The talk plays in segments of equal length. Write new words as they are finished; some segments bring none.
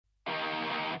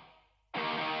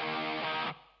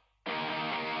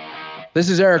This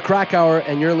is Eric Krakauer,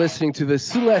 and you're listening to the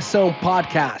Seleção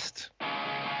Podcast.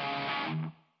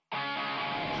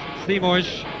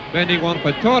 Simões bending one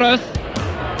for Torres.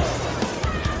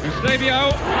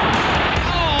 Eusebio.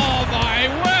 Oh my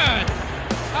word!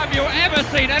 Have you ever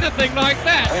seen anything like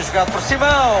that? Bem jogado por Simão,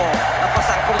 a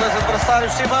passar por dois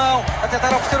adversários, Simão a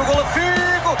tentar oferecer o golo a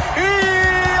Figo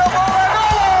e a bola é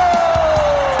golo!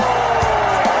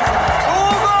 O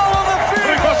golo de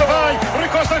Figo! Rui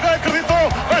Costa já acreditou,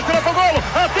 vai tirar para o golo,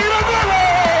 atira golo!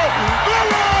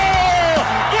 Golo!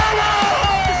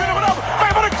 Golo! Cristiano Ronaldo,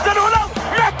 vai para Cristiano Ronaldo!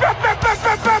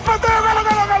 Bateu, golo,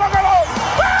 golo, golo, golo!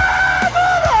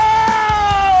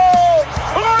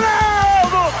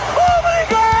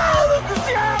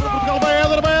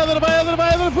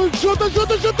 Chuta! Gol!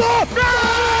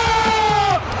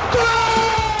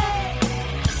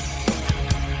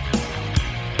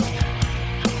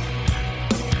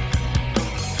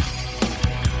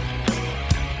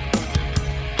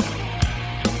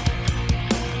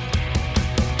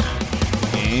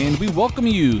 And we welcome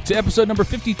you to episode number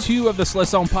 52 of the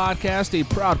Seleção Podcast, a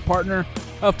proud partner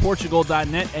of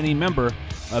Portugal.net and a member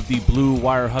of the Blue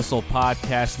Wire Hustle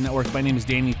Podcast Network. My name is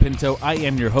Danny Pinto. I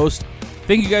am your host.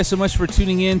 Thank you guys so much for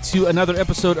tuning in to another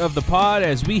episode of the pod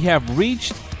as we have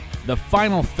reached the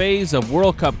final phase of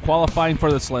World Cup qualifying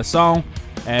for the Seleção,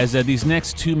 as these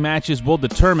next two matches will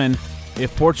determine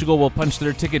if Portugal will punch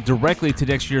their ticket directly to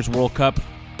next year's World Cup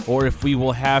or if we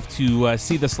will have to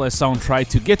see the Seleção try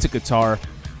to get to Qatar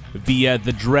via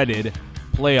the dreaded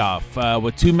playoff.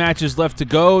 With two matches left to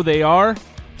go, they are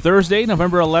Thursday,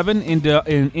 November 11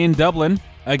 in Dublin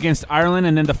against Ireland,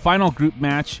 and then the final group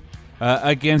match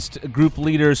against group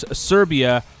leaders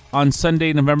Serbia on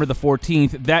Sunday, November the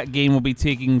 14th. That game will be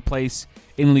taking place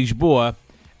in Lisboa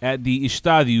at the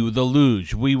Estádio da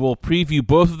Luz. We will preview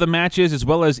both of the matches as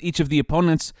well as each of the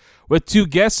opponents with two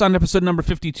guests on episode number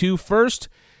 52. First,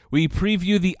 we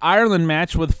preview the Ireland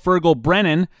match with Fergal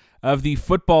Brennan of the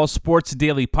Football Sports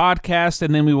Daily podcast,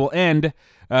 and then we will end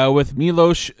with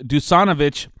Milos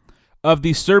Dusanovic of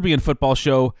the Serbian Football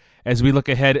Show as we look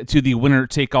ahead to the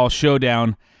winner-take-all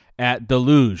showdown at the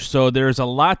Luge. So there's a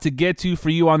lot to get to for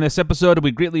you on this episode.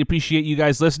 We greatly appreciate you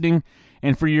guys listening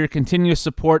and for your continuous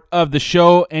support of the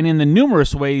show and in the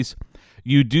numerous ways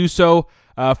you do so.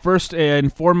 First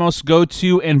and foremost, go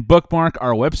to and bookmark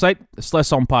our website,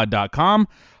 seleçãopod.com.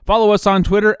 Follow us on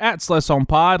Twitter at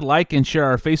seleçãopod. Like and share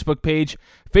our Facebook page,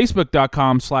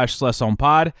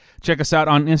 facebook.com/seleçãopod. Check us out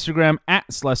on Instagram at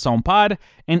seleçãopod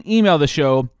and email the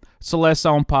show,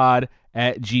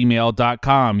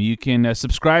 seleçãopod@gmail.com. You can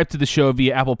subscribe to the show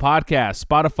via Apple Podcasts,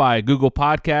 Spotify, Google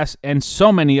Podcasts, and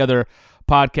so many other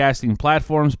podcasting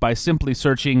platforms by simply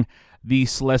searching the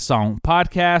Seleção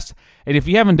Podcast. And if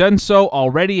you haven't done so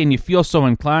already and you feel so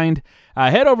inclined,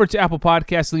 head over to Apple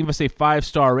Podcasts, leave us a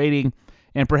 5-star rating,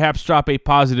 and perhaps drop a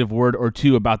positive word or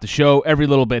two about the show. Every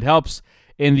little bit helps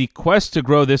in the quest to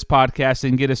grow this podcast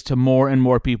and get us to more and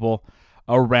more people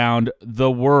around the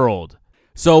world.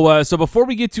 So before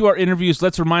we get to our interviews,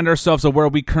 let's remind ourselves of where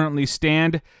we currently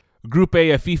stand. Group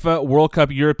A of FIFA World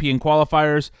Cup European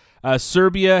qualifiers.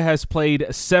 Serbia has played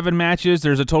 7 matches.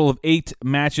 There's a total of 8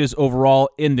 matches overall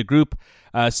in the group.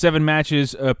 7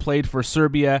 matches played for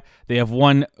Serbia. They have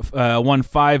won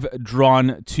 5,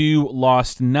 drawn 2,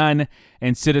 lost none,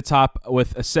 and sit atop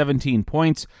with 17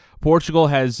 points. Portugal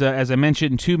has, as I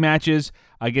mentioned, 2 matches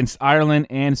against Ireland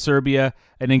and Serbia.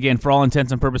 And again, for all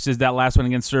intents and purposes, that last one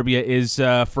against Serbia is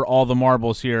for all the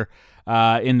marbles here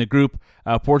in the group.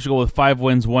 Portugal with 5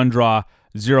 wins, 1 draw,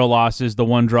 0 losses. The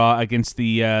 1 draw against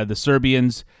the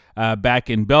Serbians back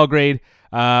in Belgrade.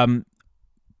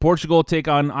 Portugal take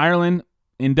on Ireland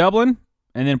in Dublin,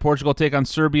 and then Portugal take on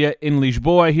Serbia in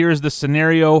Lisboa. Here's the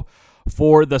scenario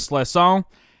for the Seleção.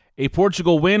 A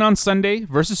Portugal win on Sunday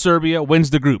versus Serbia wins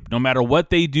the group, no matter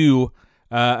what they do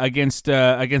against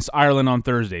Ireland on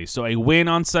Thursday. So a win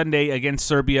on Sunday against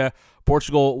Serbia,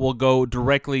 Portugal will go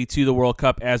directly to the World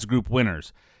Cup as group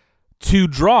winners. 2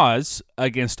 draws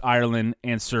against Ireland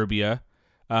and Serbia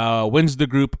wins the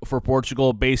group for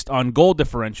Portugal based on goal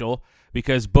differential,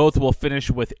 because both will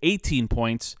finish with 18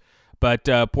 points, but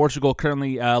Portugal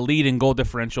currently lead in goal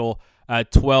differential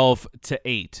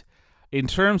 12-8. In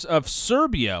terms of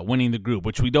Serbia winning the group,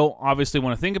 which we don't obviously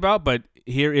want to think about, but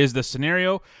here is the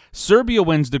scenario. Serbia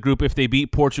wins the group if they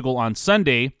beat Portugal on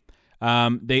Sunday.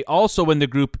 They also win the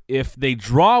group if they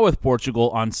draw with Portugal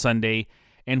on Sunday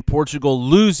and Portugal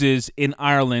loses in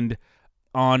Ireland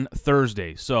on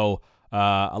Thursday. So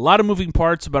a lot of moving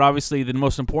parts, but obviously the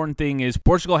most important thing is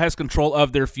Portugal has control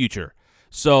of their future.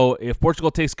 So if Portugal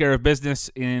takes care of business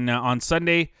on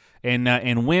Sunday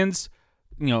and wins,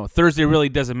 Thursday really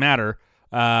doesn't matter.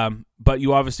 But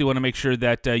you obviously want to make sure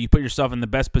that you put yourself in the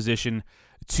best position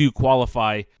to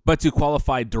qualify, but to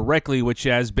qualify directly, which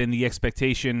has been the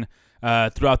expectation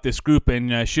throughout this group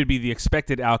and should be the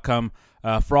expected outcome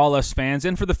for all us fans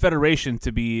and for the federation,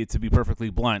 to be perfectly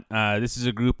blunt. This is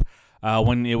a group,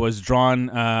 when it was drawn,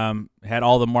 had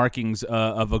all the markings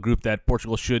of a group that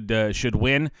Portugal should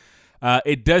win.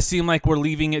 It does seem like we're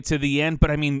leaving it to the end, but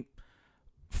I mean,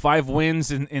 5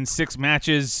 wins in 6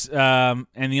 matches, and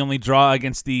the only draw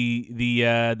against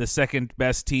the second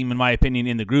best team, in my opinion,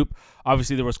 in the group.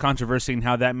 Obviously, there was controversy in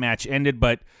how that match ended,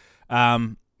 but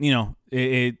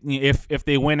if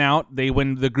they win out, they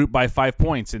win the group by 5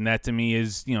 points, and that to me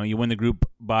is, you win the group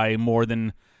by more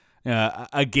than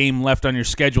a game left on your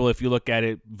schedule if you look at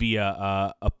it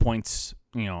via a points,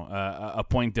 a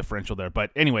point differential there.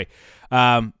 But anyway,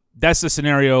 that's the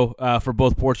scenario for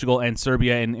both Portugal and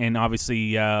Serbia, and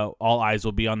obviously all eyes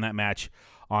will be on that match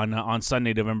on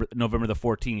Sunday, November the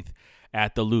 14th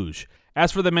at the Luge.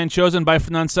 As for the men chosen by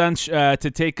Fernando Santos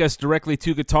to take us directly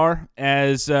to Qatar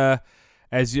as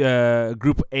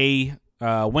Group A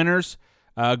winners,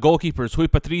 goalkeepers Rui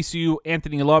Patricio,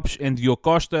 Anthony Lopes, and Diogo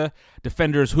Costa.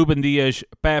 Defenders Ruben Dias,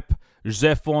 Pep,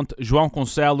 José Fonte, João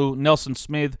Cancelo, Nelson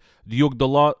Smith, Diogo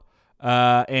Dalot,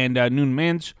 and Nuno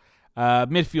Mendes.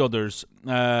 Midfielders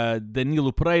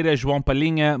Danilo Pereira, João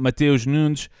Palhinha, Mateus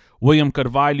Nunes, William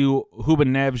Carvalho,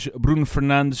 Ruben Neves, Bruno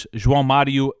Fernandes, João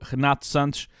Mário, Renato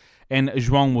Santos, and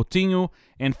João Moutinho.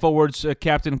 And forwards,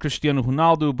 captain Cristiano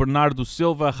Ronaldo, Bernardo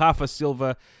Silva, Rafa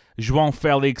Silva, João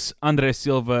Félix, André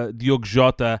Silva, Diogo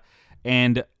Jota,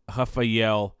 and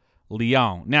Rafael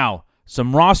Leão. Now,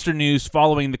 some roster news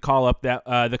following the call-up.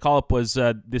 The call-up was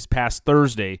this past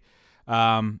Thursday.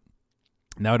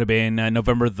 That would have been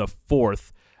November the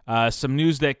 4th. Some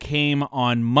news that came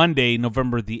on Monday,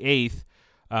 November the 8th,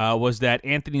 was that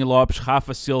Anthony Lopes,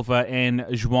 Rafa Silva, and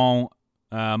João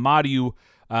Mário,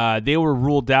 they were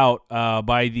ruled out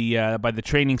by the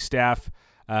training staff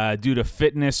due to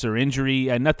fitness or injury.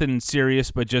 Nothing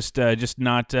serious, but just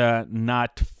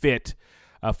not fit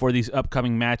for these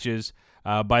upcoming matches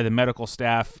by the medical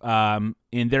staff.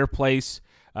 In their place,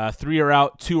 3 are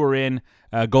out, 2 are in.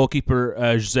 Goalkeeper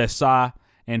José Sá,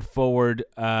 and forward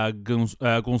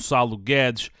Gonçalo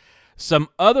Guedes. Some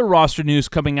other roster news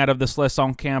coming out of the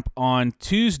Seleção camp on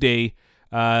Tuesday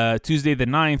the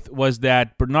 9th, was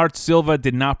that Bernardo Silva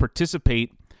did not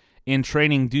participate in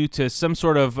training due to some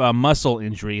sort of muscle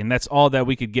injury, and that's all that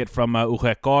we could get from O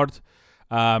Record.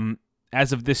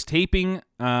 As of this taping,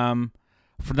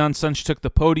 Fernando Santos took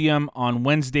the podium on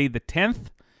Wednesday the 10th,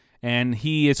 and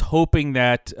he is hoping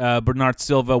that Bernardo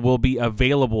Silva will be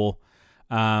available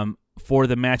for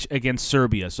the match against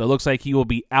Serbia. So it looks like he will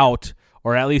be out,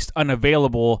 or at least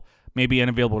unavailable, maybe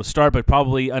unavailable to start, but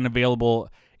probably unavailable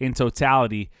in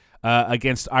totality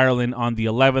against Ireland on the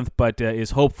 11th, but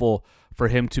is hopeful for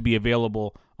him to be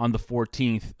available on the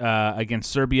 14th against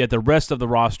Serbia. The rest of the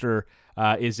roster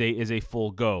is a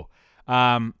full go.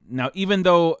 Now, even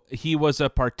though he was a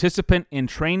participant in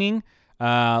training,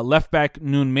 left back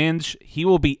Nuno Mendes, he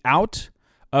will be out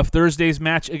of Thursday's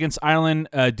match against Ireland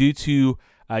due to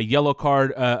yellow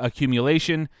card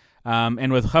accumulation,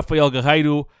 and with Rafael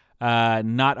Guerreiro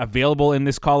not available in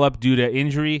this call-up due to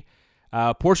injury,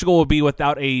 Portugal will be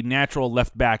without a natural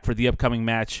left back for the upcoming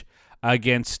match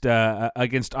against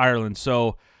Ireland.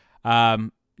 So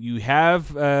you have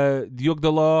Diogo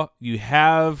Dalot, you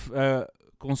have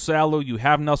Cancelo, you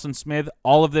have Nelson Smith.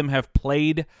 All of them have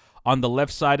played on the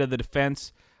left side of the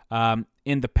defense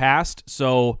in the past,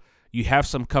 so you have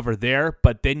some cover there.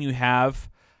 But then you have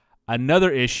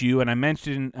another issue, and I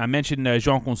mentioned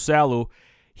João Cancelo.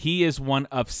 He is one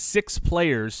of 6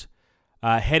 players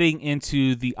heading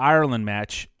into the Ireland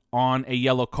match on a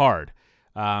yellow card.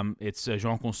 It's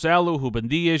João Cancelo, Ruben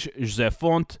Dias, José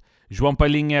Fonte, João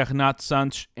Palhinha, Renato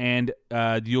Santos, and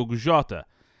Diogo Jota.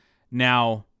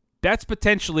 Now, that's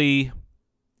potentially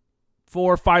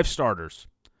 4 or 5 starters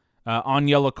on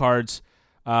yellow cards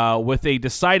with a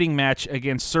deciding match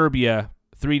against Serbia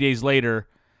 3 days later.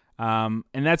 And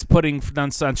that's putting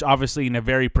Fernando Santos obviously in a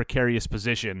very precarious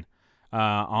position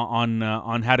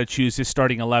on how to choose his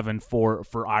starting 11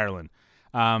 for Ireland.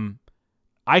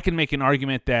 I can make an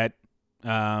argument that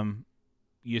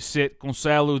you sit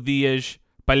Cancelo, Dias,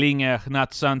 Palhinha,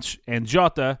 Renato Santos, and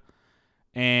Jota,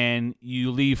 and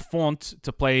you leave Fonte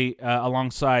to play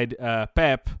alongside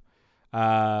Pep.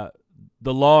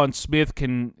 Dalot and Smith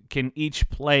can each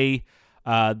play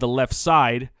the left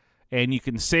side, and you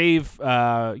can save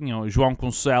João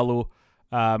Cancelo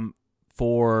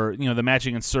for the match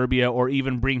against Serbia, or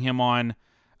even bring him on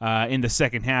in the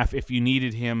second half if you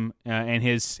needed him and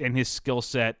his skill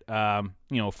set,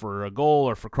 for a goal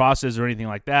or for crosses or anything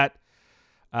like that.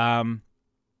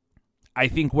 I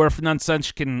think where Fernand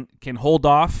Sanch can hold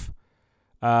off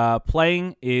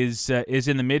playing is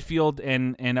in the midfield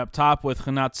and up top with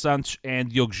Renato Sanch and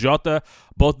Diogo Jota.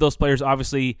 Both those players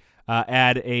obviously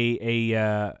add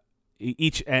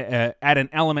each add an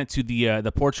element to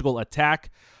the Portugal attack,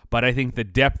 but I think the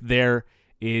depth there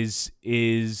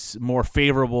is more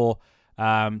favorable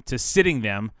to sitting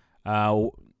them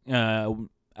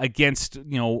against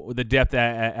the depth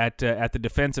at the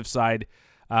defensive side.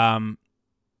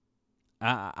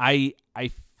 I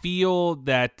feel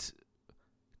that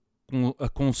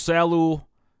Cancelo,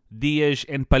 Dias,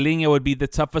 and Palhinha would be the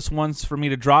toughest ones for me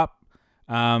to drop.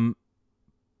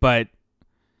 But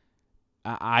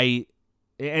and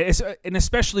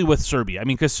especially with Serbia. I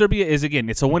mean, because Serbia is, again,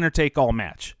 it's a winner-take-all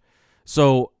match.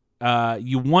 So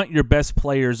you want your best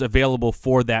players available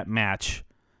for that match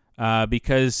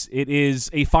because it is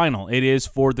a final. It is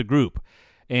for the group.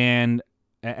 And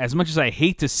as much as I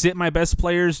hate to sit my best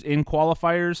players in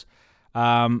qualifiers,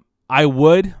 I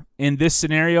would, in this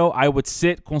scenario, I would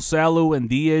sit Cancelo and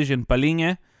Dias and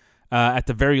Palhinha at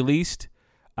the very least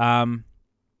and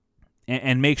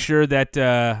make sure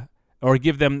that, or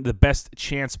give them the best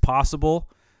chance possible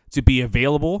to be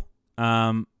available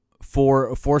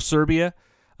for Serbia.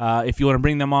 If you want to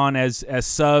bring them on as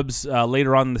subs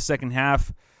later on in the second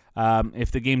half,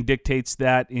 if the game dictates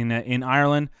that in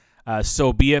Ireland,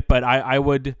 so be it. But I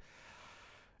would,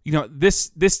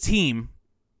 this team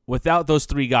without those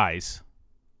three guys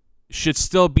should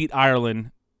still beat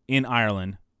Ireland in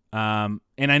Ireland.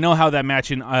 And I know how that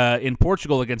match in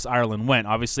Portugal against Ireland went.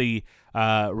 Obviously,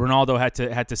 Ronaldo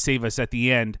had to save us at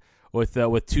the end with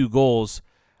 2 goals,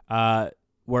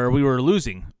 where we were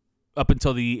losing up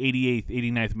until the 88th,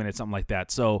 89th minute, something like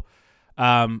that. So,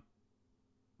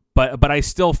 but I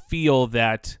still feel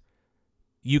that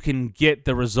you can get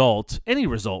the result, any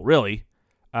result really,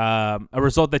 a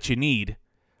result that you need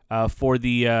for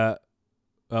the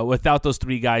without those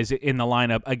three guys in the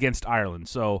lineup against Ireland.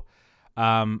 So,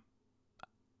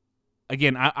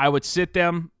 again, I would sit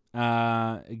them,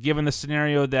 given the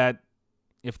scenario that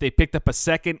if they picked up a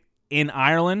second in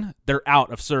Ireland, they're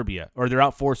out of Serbia, or they're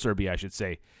out for Serbia, I should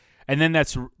say. And then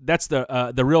that's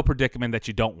the real predicament that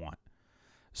you don't want.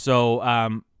 So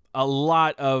a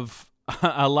lot of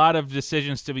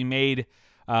decisions to be made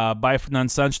by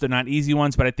Fernand Sanch. They're not easy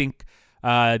ones, but I think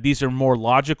these are more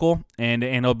logical, and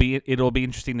it'll be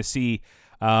interesting to see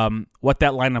what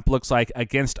that lineup looks like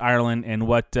against Ireland and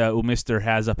what Umister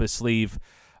has up his sleeve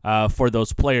for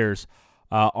those players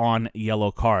on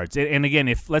yellow cards. And again,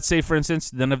 if let's say, for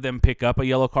instance, none of them pick up a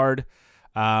yellow card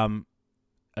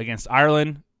against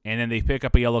Ireland, and then they pick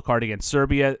up a yellow card against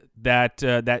Serbia, that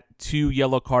 2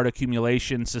 yellow card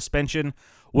accumulation suspension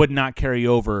would not carry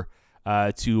over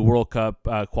to World Cup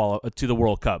to the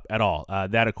World Cup at all.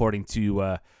 That according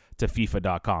to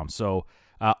FIFA.com. So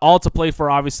all to play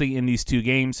for, obviously, in these 2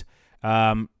 games,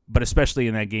 but especially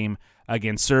in that game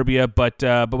against Serbia. But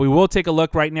we will take a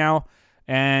look right now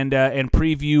and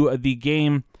preview the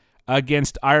game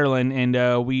against Ireland,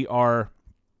 and we are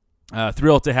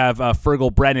thrilled to have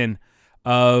Fergal Brennan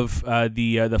of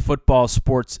the Football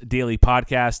Sports Daily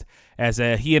podcast as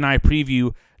he and I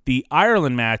preview the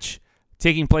Ireland match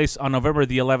taking place on November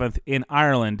the 11th in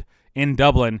Ireland, in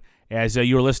Dublin, as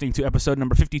you're listening to episode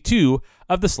number 52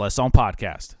 of the Slesson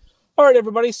podcast. All right,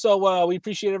 everybody. So we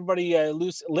appreciate everybody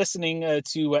listening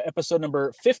to episode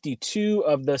number 52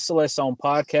 of the Slesson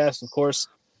podcast. Of course,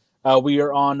 we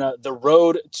are on the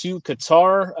road to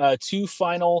Qatar. 2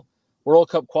 final World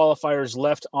Cup qualifiers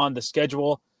left on the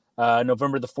schedule.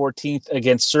 November the 14th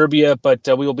against Serbia, but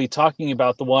we will be talking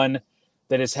about the one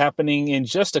that is happening in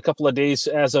just a couple of days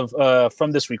as of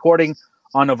from this recording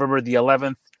on November the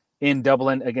 11th in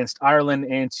Dublin against Ireland.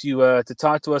 And to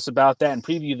talk to us about that and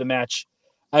preview the match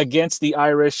against the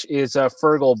Irish is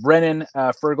Fergal Brennan.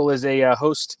 Fergal is a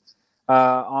host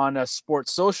on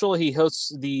Sports Social. He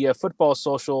hosts the Football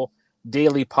Social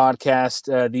Daily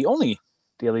podcast, the only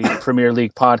daily Premier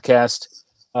League podcast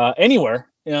anywhere.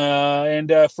 And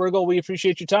Fergal, we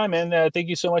appreciate your time, and thank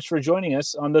you so much for joining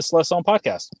us on this Slesson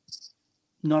podcast.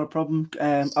 Not a problem.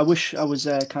 I wish I was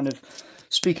kind of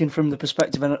speaking from the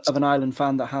perspective of an Ireland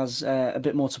fan that has a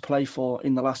bit more to play for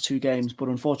in the last 2 games, but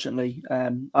unfortunately,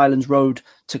 Ireland's road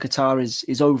to Qatar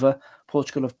is over.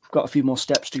 Portugal have got a few more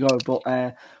steps to go, but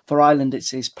for Ireland,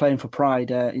 it's playing for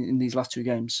pride in these last 2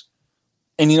 games.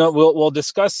 And we'll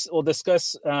discuss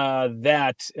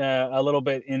that a little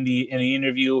bit in the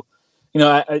interview.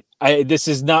 I this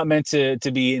is not meant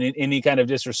to be in any kind of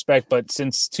disrespect, but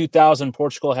since 2000,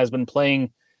 Portugal has been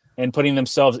playing and putting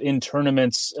themselves in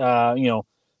tournaments,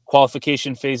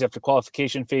 qualification phase after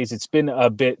qualification phase. It's been a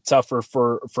bit tougher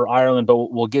for Ireland,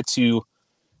 but we'll get to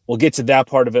that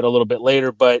part of it a little bit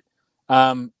later. But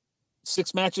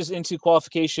 6 matches into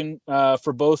qualification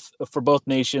for both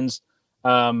nations.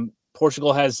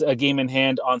 Portugal has a game in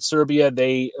hand on Serbia.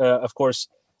 They, of course,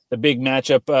 the big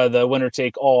matchup, the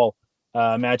winner-take-all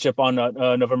matchup on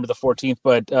November the 14th.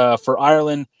 But for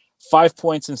Ireland, 5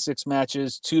 points in 6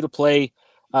 matches, 2 to play.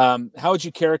 How would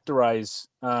you characterize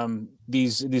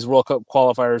these World Cup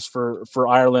qualifiers for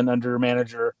Ireland under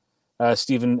manager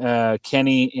Stephen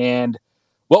Kenny, and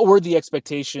what were the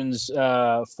expectations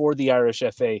for the Irish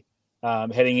FA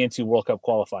heading into World Cup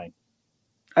qualifying?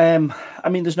 I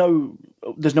mean, there's no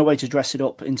way to dress it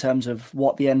up in terms of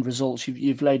what the end results.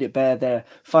 You've laid it bare there.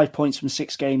 5 points from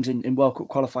 6 games in World Cup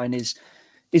qualifying is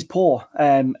poor.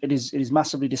 It is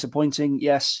massively disappointing.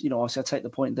 Yes, obviously I take the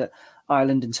point that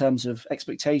Ireland, in terms of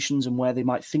expectations and where they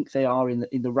might think they are in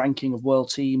the ranking of world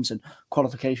teams and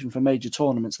qualification for major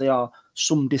tournaments, they are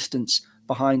some distance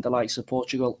behind the likes of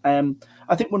Portugal.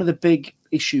 I think one of the big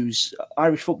issues,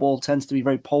 Irish football tends to be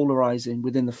very polarising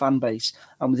within the fan base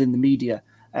and within the media,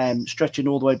 stretching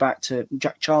all the way back to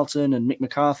Jack Charlton and Mick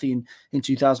McCarthy in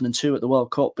 2002 at the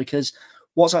World Cup, because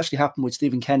what's actually happened with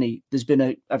Stephen Kenny, there's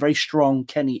been a very strong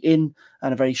Kenny in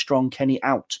and a very strong Kenny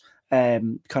out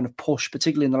kind of push,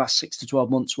 particularly in the last 6 to 12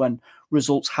 months when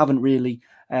results haven't really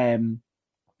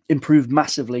improved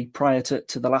massively prior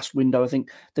to the last window. I think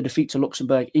the defeat to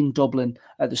Luxembourg in Dublin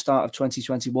at the start of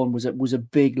 2021 was a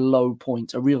big low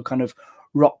point, a real kind of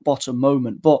rock bottom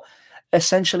moment. But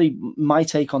essentially, my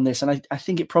take on this, and I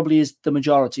think it probably is the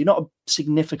majority, not a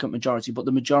significant majority, but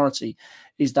the majority,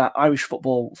 is that Irish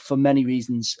football, for many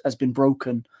reasons, has been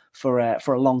broken for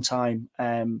a long time.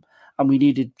 And we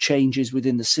needed changes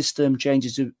within the system,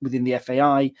 changes within the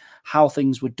FAI, how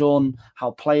things were done, how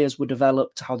players were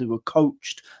developed, how they were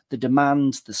coached, the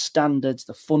demands, the standards,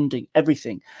 the funding,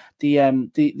 everything. The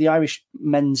Irish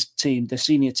men's team, the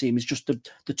senior team, is just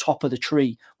the top of the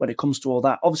tree when it comes to all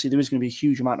that. Obviously, there is going to be a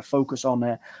huge amount of focus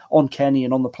on Kenny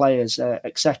and on the players,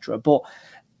 etc. But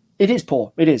it is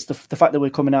poor. It is. The fact that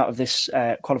we're coming out of this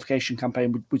qualification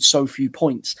campaign with so few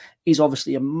points is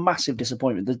obviously a massive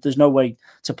disappointment. There's no way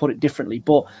to put it differently.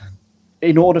 But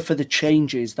in order for the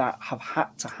changes that have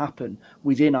had to happen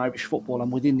within Irish football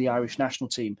and within the Irish national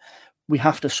team, we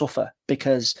have to suffer,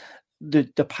 because the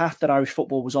path that Irish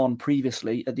football was on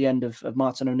previously at the end of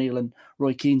Martin O'Neill and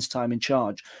Roy Keane's time in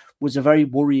charge was a very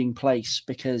worrying place,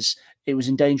 because it was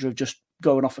in danger of just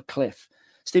going off a cliff.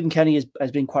 Stephen Kenny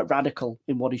has been quite radical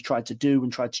in what he's tried to do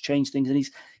and tried to change things, and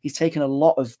he's taken a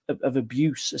lot of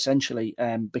abuse essentially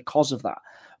because of that.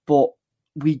 But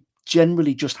we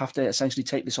generally just have to essentially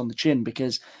take this on the chin,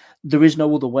 because there is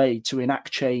no other way to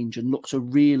enact change and look to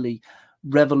really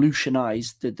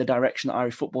revolutionise the direction that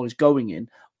Irish football is going in,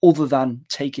 other than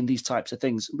taking these types of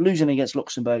things. Losing against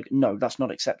Luxembourg, no, that's not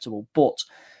acceptable. But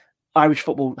Irish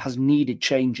football has needed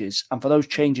changes, and for those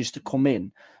changes to come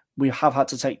in, we have had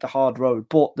to take the hard road.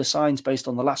 But the signs based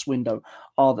on the last window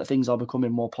are that things are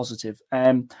becoming more positive.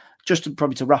 Just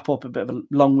to wrap up, a bit of a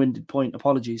long-winded point,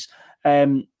 apologies.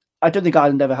 I don't think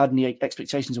Ireland ever had any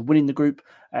expectations of winning the group.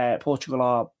 Portugal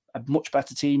are a much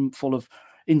better team, full of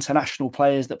international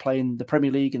players that play in the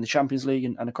Premier League, in the Champions League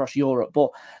and across Europe.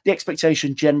 But the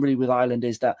expectation generally with Ireland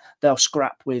is that they'll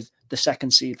scrap with the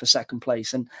second seed for second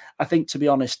place. And I think, to be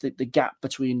honest, the gap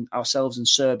between ourselves and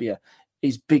Serbia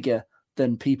is bigger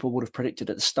than people would have predicted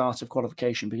at the start of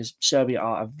qualification, because Serbia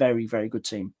are a very, very good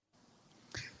team.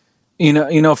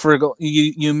 Fergal,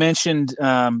 you mentioned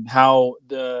how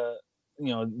the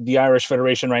Irish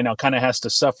Federation right now kind of has to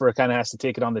suffer, kind of has to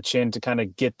take it on the chin to kind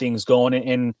of get things going.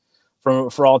 And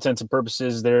for all intents and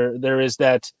purposes, there is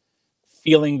that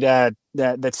feeling that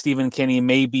Stephen Kenny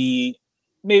maybe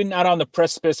not on the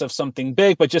precipice of something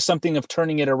big, but just something of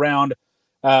turning it around,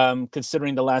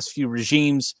 considering the last few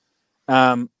regimes.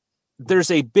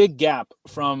 There's a big gap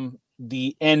from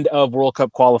the end of World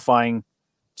Cup qualifying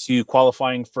to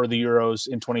qualifying for the Euros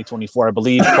in 2024. I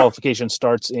believe qualification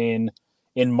starts in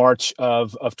March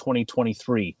of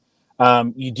 2023.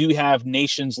 You do have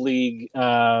Nations League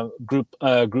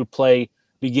group play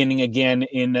beginning again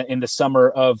in the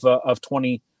summer of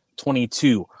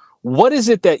 2022. What is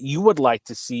it that you would like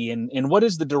to see, and what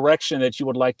is the direction that you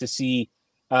would like to see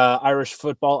Irish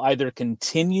football either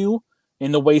continue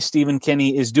in the way Stephen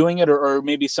Kenny is doing it, or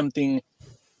maybe something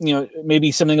a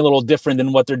little different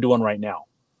than what they're doing right now?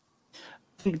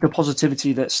 think the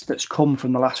positivity that's come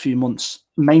from the last few months,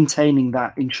 maintaining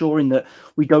that, ensuring that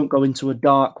we don't go into a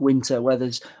dark winter where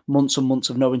there's months and months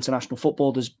of no international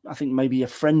football. There's, I think, maybe a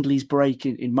friendlies break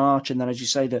in March, and then, as you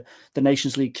say, the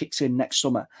Nations League kicks in next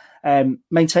summer.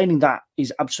 Maintaining that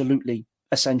is absolutely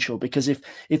essential, because if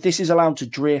this is allowed to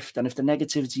drift and if the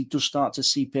negativity does start to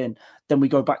seep in, then we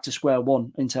go back to square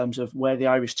one in terms of where the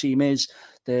Irish team is,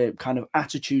 the kind of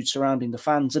attitude surrounding the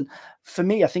fans. And for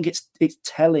me, I think it's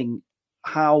telling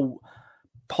how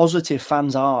positive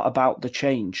fans are about the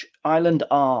change. Ireland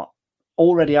are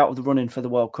already out of the running for the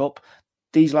World Cup.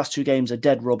 These last two games are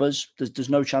dead rubbers. There's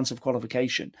no chance of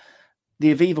qualification.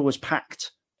 The Aviva was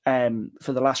packed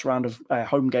for the last round of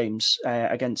home games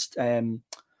against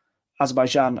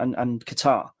Azerbaijan and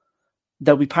Qatar.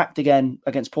 They'll be packed again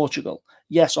against Portugal.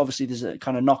 Yes, obviously there's a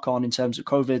kind of knock-on in terms of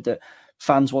COVID that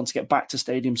fans want to get back to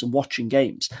stadiums and watching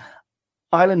games.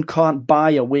 Ireland can't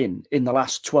buy a win in the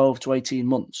last 12 to 18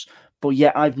 months, but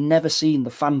yet I've never seen the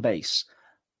fan base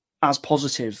as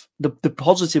positive. The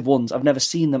positive ones, I've never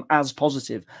seen them as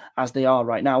positive as they are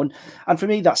right now. And for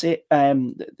me, that's it.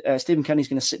 Stephen Kenny's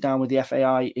going to sit down with the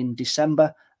FAI in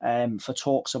December for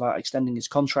talks about extending his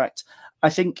contract. I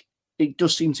think it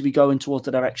does seem to be going towards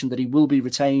the direction that he will be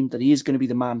retained, that he is going to be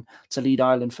the man to lead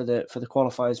Ireland for the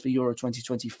qualifiers for Euro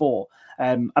 2024.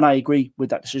 And I agree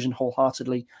with that decision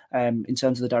wholeheartedly in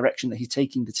terms of the direction that he's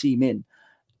taking the team in.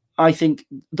 I think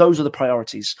those are the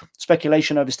priorities.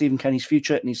 Speculation over Stephen Kenny's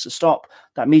future needs to stop.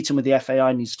 That meeting with the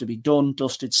FAI needs to be done,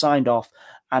 dusted, signed off,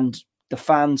 and the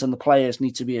fans and the players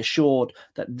need to be assured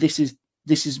that this is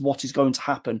what is going to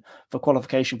happen for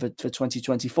qualification for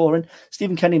 2024. And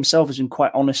Stephen Kenny himself has been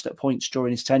quite honest at points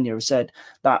during his tenure, has said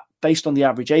that based on the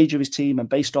average age of his team and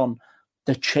based on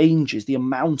the changes, the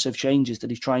amount of changes that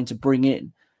he's trying to bring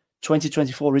in,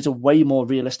 2024 is a way more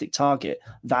realistic target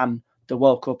than the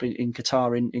World Cup in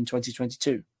Qatar in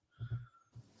 2022.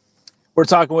 We're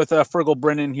talking with Fergal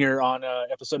Brennan here on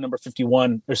episode number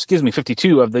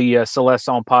 52 of the Celeste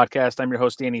on podcast. I'm your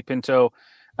host, Danny Pinto.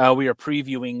 We are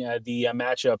previewing the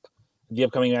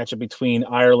upcoming matchup between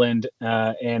Ireland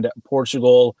and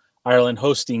Portugal. Ireland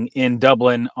hosting in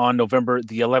Dublin on November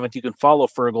the 11th. You can follow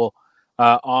Fergal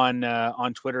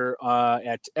on Twitter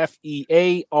at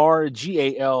FEARGALBREN,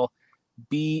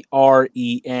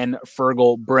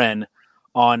 Fergal Bren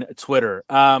on Twitter.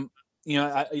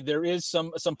 There is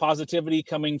some positivity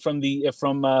coming from the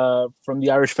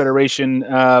Irish Federation,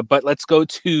 but let's go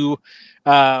to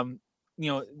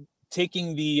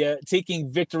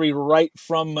taking victory right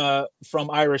from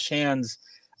Irish hands.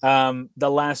 The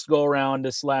last go around,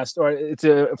 it's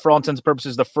for all intents and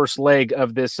purposes the first leg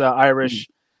of this Irish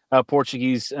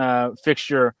Portuguese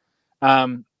fixture.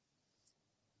 2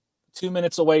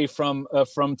 minutes away from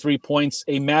 3 points,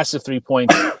 a massive 3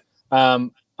 points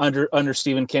under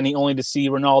Stephen Kenny, only to see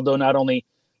Ronaldo not only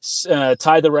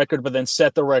tie the record but then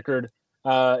set the record,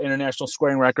 international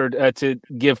scoring record, to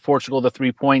give Portugal the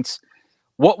 3 points.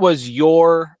 What was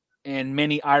your and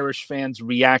many Irish fans'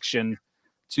 reaction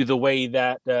to the way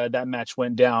that that match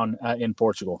went down in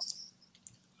Portugal?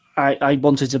 I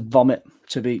wanted to vomit,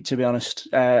 to be honest.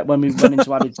 When we went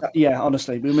into added,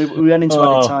 honestly, we went into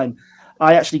added time.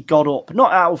 I actually got up,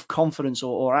 not out of confidence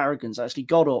or arrogance. I actually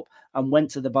got up and went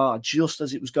to the bar just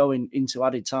as it was going into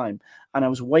added time, and I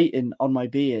was waiting on my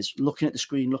beers, looking at the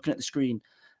screen,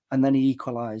 and then he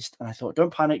equalised. And I thought,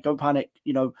 don't panic.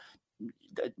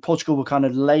 Portugal were kind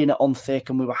of laying it on thick,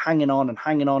 and we were hanging on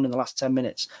in the last 10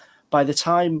 minutes. By the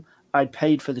time I'd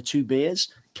paid for the 2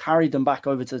 beers, carried them back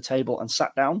over to the table and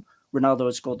sat down, Ronaldo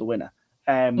had scored the winner.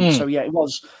 So it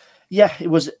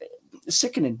was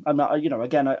sickening. I'm not,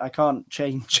 again, I can't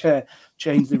change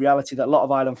the reality that a lot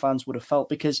of Ireland fans would have felt,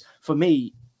 because for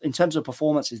me, in terms of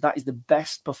performances, that is the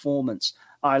best performance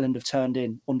Ireland have turned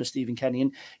in under Stephen Kenny.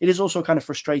 And it is also kind of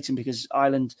frustrating because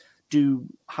Ireland do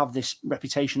have this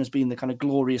reputation as being the kind of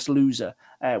glorious loser,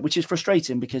 which is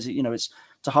frustrating because, it's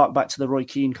to hark back to the Roy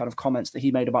Keane kind of comments that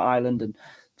he made about Ireland and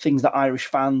things that Irish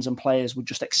fans and players would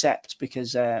just accept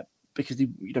because they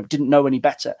didn't know any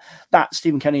better. That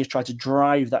Stephen Kenny has tried to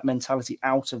drive that mentality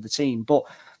out of the team. But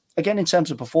again, in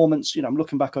terms of performance, I'm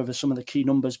looking back over some of the key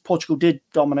numbers. Portugal did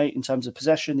dominate in terms of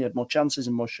possession. They had more chances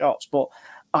and more shots, but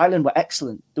Ireland were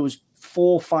excellent. There was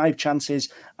 4 or 5 chances.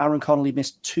 Aaron Connolly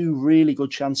missed 2 really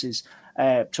good chances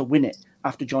to win it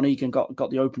after John Egan got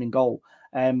the opening goal.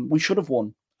 We should have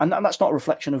won. And that's not a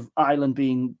reflection of Ireland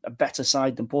being a better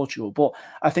side than Portugal. But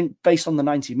I think based on the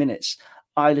 90 minutes,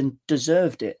 Ireland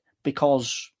deserved it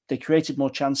because they created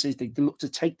more chances. They looked to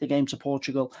take the game to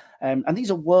Portugal. And these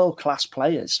are world-class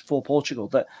players for Portugal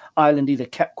that Ireland either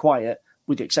kept quiet,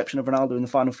 with the exception of Ronaldo in the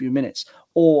final few minutes,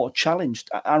 or challenged.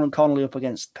 Aaron Connolly up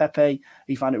against Pepe,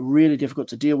 he found it really difficult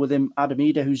to deal with him. Adam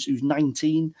Ida, who's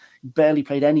 19, barely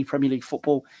played any Premier League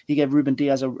football, he gave Ruben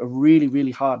Diaz a really,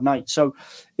 really hard night. So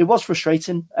it was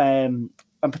frustrating, and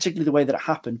particularly the way that it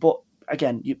happened. But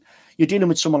again, you're dealing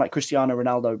with someone like Cristiano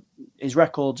Ronaldo, his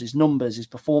records, his numbers, his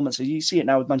performances. You see it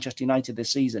now with Manchester United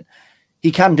this season.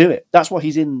 He can do it. That's what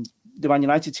he's in the Man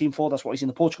United team for. That's what he's in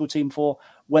the Portugal team for.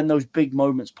 When those big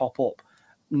moments pop up,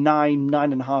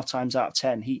 9.5 times out of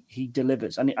 10, he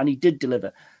delivers. And he did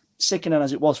deliver. Sickening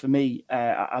as it was for me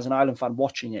as an Ireland fan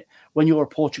watching it, when you're a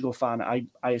Portugal fan, I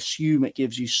assume it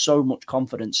gives you so much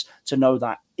confidence to know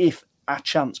that if a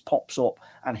chance pops up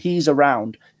and he's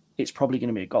around, it's probably going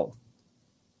to be a goal.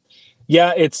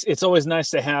 Yeah, it's always nice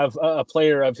to have a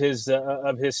player of his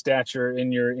stature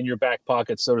in your back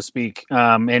pocket, so to speak.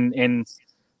 And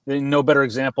no better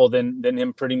example than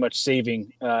him pretty much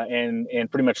saving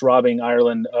and pretty much robbing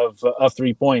Ireland of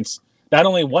 3 points. Not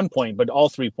only 1 point, but all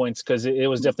 3 points, because it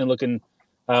was definitely looking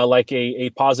like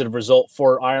a positive result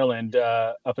for Ireland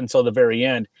up until the very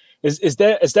end. Is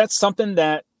that something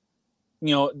that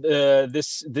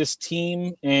this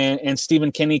team and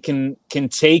Stephen Kenny can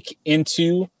take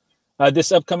into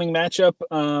this upcoming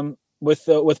matchup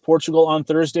with Portugal on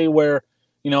Thursday, where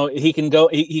he can go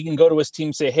to his team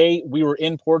and say, hey, we were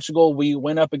in Portugal, we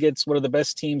went up against one of the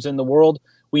best teams in the world,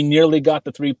 we nearly got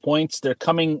the 3 points, they're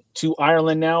coming to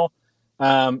Ireland now.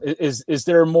 Is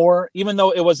there more, even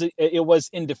though it was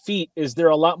in defeat, is there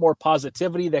a lot more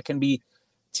positivity that can be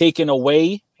taken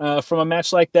away from a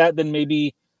match like that than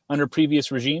maybe under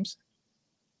previous regimes?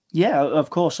 Yeah, of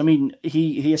course. I mean,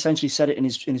 he essentially said it in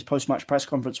his post-match press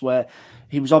conference, where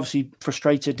he was obviously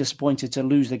frustrated, disappointed to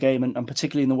lose the game, and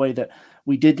particularly in the way that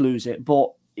we did lose it.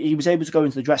 But he was able to go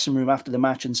into the dressing room after the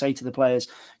match and say to the players,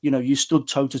 you stood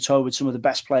toe-to-toe with some of the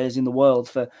best players in the world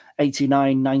for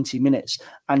 89, 90 minutes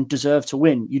and deserve to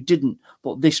win. You didn't,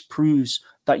 but this proves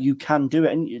that you can do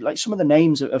it. And like some of the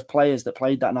names of players that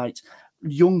played that night,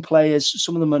 young players,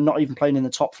 some of them are not even playing in the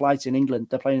top flight in England.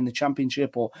 They're playing in the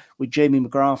Championship, or with Jamie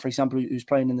McGrath, for example, who's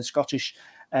playing in the Scottish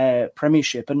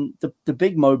Premiership. And the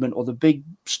big moment, or the big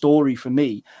story for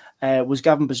me, was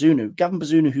Gavin Bazunu. Gavin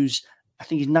Bazunu, who's, I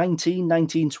think he's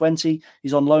 19, 20.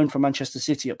 He's on loan from Manchester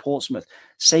City at Portsmouth,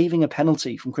 saving a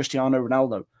penalty from Cristiano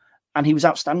Ronaldo. And he was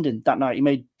outstanding that night. He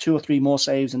made 2 or 3 more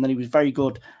saves, and then he was very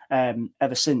good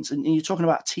ever since. And you're talking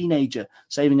about a teenager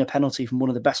saving a penalty from one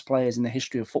of the best players in the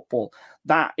history of football.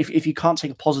 That, if you can't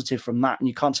take a positive from that, and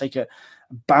you can't take a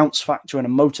bounce factor and a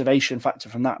motivation factor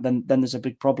from that, then there's a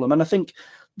big problem. And I think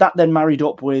that then married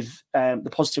up with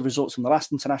the positive results from the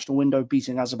last international window,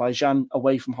 beating Azerbaijan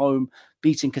away from home,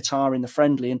 beating Qatar in the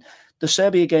friendly. And the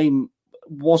Serbia game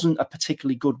wasn't a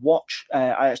particularly good watch.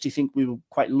 I actually think we were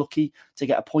quite lucky to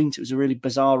get a point. It was a really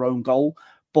bizarre own goal.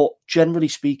 But generally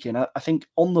speaking, I think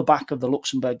on the back of the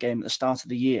Luxembourg game at the start of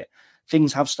the year,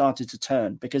 things have started to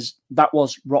turn, because that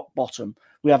was rock bottom.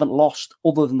 We haven't lost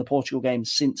other than the Portugal game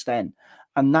since then.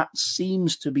 And that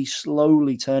seems to be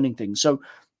slowly turning things. So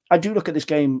I do look at this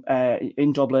game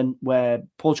in Dublin, where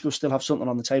Portugal still have something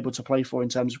on the table to play for in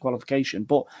terms of qualification.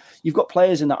 But you've got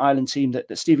players in the Ireland team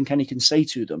that Stephen Kenny can say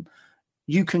to them,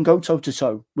 you can go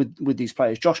toe-to-toe with these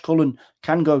players. Josh Cullen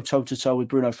can go toe-to-toe with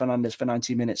Bruno Fernandes for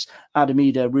 90 minutes. Adam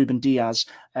Ida, Ruben Diaz,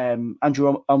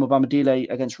 Andrew Omobamidele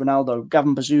against Ronaldo,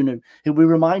 Gavin Bazunu, who we're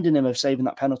reminding him of saving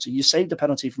that penalty. You saved the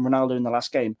penalty from Ronaldo in the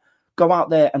last game. Go out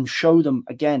there and show them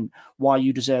again why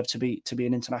you deserve to be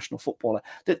an international footballer.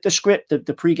 The script,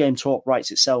 the pre-game talk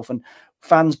writes itself, and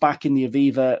fans back in the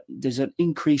Aviva, there's an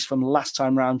increase from last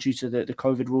time round due to the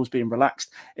COVID rules being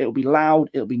relaxed. It'll be loud,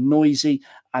 it'll be noisy,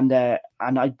 and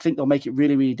I think they'll make it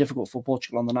really, really difficult for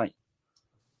Portugal on the night.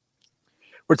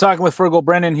 We're talking with Fergal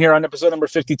Brennan here on episode number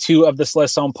 52 of the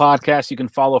Slesson podcast. You can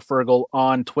follow Fergal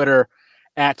on Twitter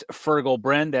at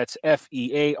FergalBren. That's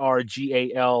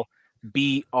FeargalBren.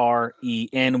 We are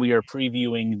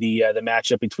previewing the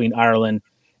matchup between Ireland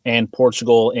and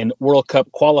Portugal in World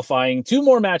Cup qualifying. 2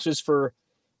 more matches for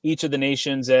each of the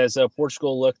nations as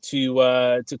Portugal look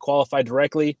to qualify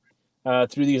directly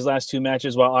through these last 2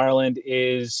 matches, while Ireland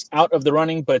is out of the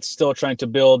running but still trying to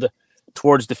build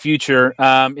towards the future.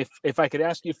 If I could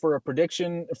ask you for a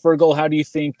prediction, Fergal, how do you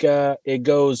think it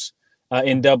goes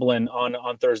in Dublin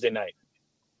on Thursday night?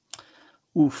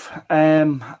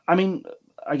 I mean,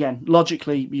 again,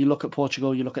 logically, you look at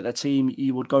Portugal, you look at their team,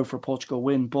 you would go for a Portugal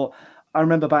win. But I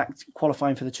remember back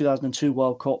qualifying for the 2002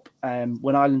 World Cup,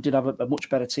 when Ireland did have a much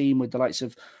better team with the likes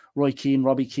of Roy Keane,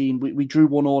 Robbie Keane. We drew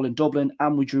 1-1 in Dublin,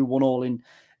 and we drew 1-1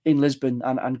 in Lisbon,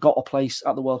 and got a place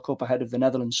at the World Cup ahead of the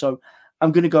Netherlands. So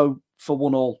I'm going to go for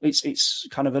 1-1. It's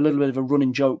kind of a little bit of a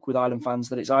running joke with Ireland fans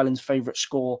that it's Ireland's favourite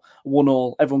score,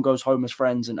 1-1. Everyone goes home as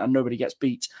friends and nobody gets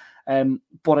beat.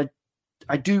 But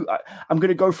I'm going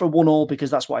to go for 1-1 because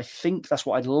that's what I think, that's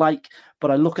what I'd like. But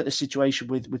I look at the situation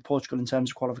with Portugal in terms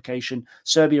of qualification.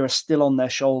 Serbia are still on their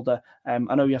shoulder. I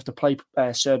know you have to play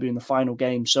Serbia in the final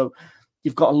game. So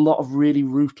you've got a lot of really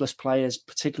ruthless players,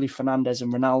 particularly Fernandes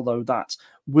and Ronaldo, that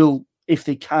will, if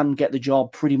they can get the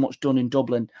job pretty much done in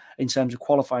Dublin in terms of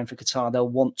qualifying for Qatar, they'll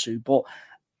want to. But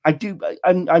I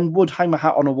would hang my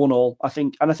hat on a 1-1, I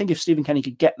think. And I think if Stephen Kenny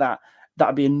could get that,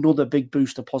 that'd be another big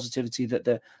boost of positivity that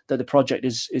the project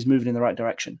is moving in the right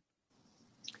direction.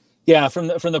 Yeah, from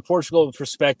the Portugal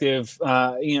perspective,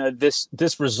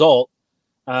 this result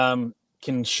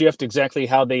can shift exactly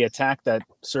how they attack that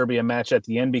Serbia match at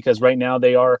the end, because right now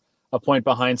they are a point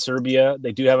behind Serbia.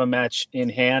 They do have a match in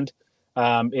hand.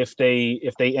 If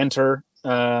they enter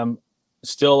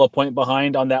still a point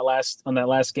behind on that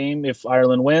last game, if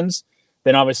Ireland wins,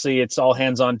 then obviously it's all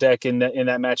hands on deck in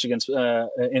that match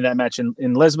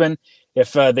in Lisbon.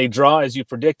 If they draw as you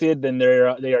predicted, then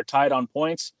they are tied on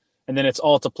points, and then it's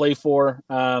all to play for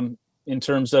in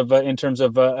terms of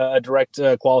a direct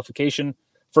qualification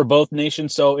for both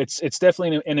nations. So it's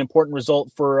definitely an important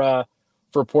result for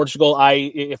Portugal.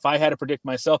 If I had to predict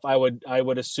myself, I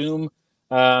would assume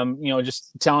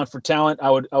just talent for talent, I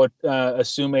would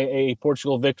assume a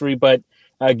Portugal victory, but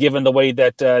given the way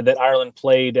that Ireland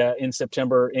played in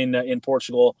September in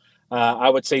Portugal, I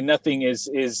would say nothing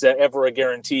is ever a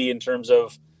guarantee in terms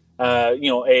of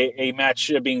a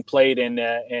match being played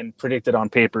and predicted on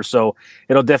paper. So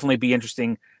it'll definitely be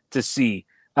interesting to see.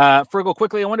 Fergal,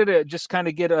 quickly, I wanted to just kind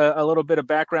of get a little bit of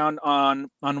background on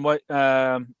what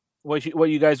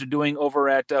you guys are doing over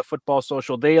at Football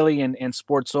Social Daily and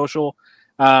Sports Social,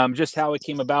 just how it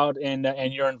came about and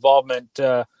your involvement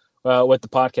with the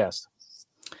podcast.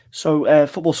 So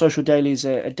Football Social Daily is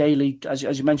a daily, as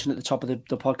you mentioned at the top of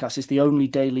the podcast, it's the only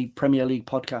daily Premier League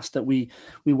podcast that we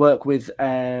work with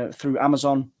through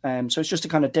Amazon. So it's just a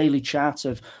kind of daily chat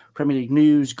of Premier League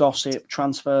news, gossip,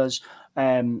 transfers,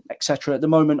 etc. At the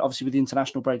moment, obviously with the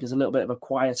international break, there's a little bit of a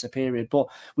quieter period, but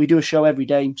we do a show every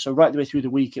day. So right the way through the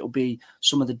week, it'll be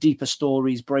some of the deeper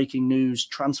stories, breaking news,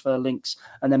 transfer links,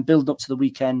 and then build up to the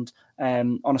weekend.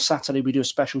 On a Saturday, we do a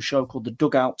special show called The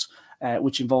Dugout,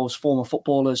 which involves former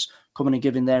footballers coming and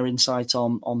giving their insight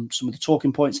on some of the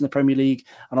talking points in the Premier League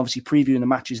and obviously previewing the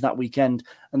matches that weekend.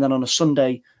 And then on a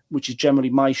Sunday, which is generally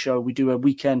my show, we do a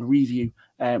weekend review,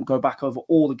 go back over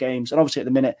all the games. And obviously at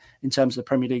the minute, in terms of the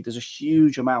Premier League, there's a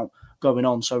huge amount going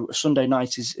on. So a Sunday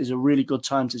night is a really good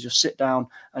time to just sit down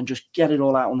and just get it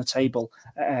all out on the table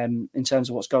in terms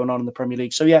of what's going on in the Premier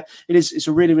League. So yeah, it's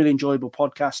a really, really enjoyable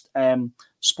podcast.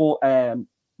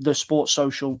 The Sports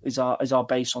Social is our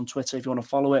base on Twitter. If you want to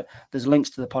follow it, there's links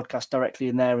to the podcast directly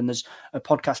in there, and there's a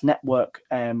podcast network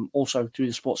also through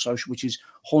the Sports Social, which is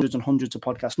hundreds and hundreds of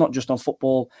podcasts, not just on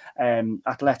football,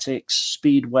 athletics,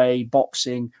 speedway,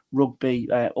 boxing, rugby,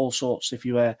 all sorts. If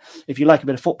you like a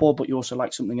bit of football, but you also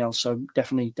like something else, so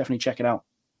definitely check it out.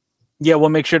 Yeah, we'll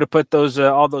make sure to put those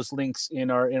all those links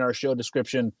in our show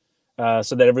description so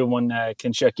that everyone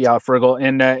can check you out, Fergal,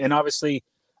 and obviously.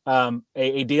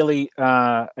 A daily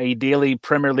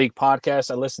Premier League podcast.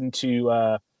 I listened to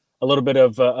a little bit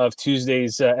of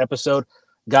Tuesday's episode.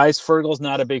 Guys, Fergal's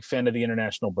not a big fan of the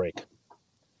international break.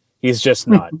 He's just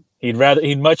not. He'd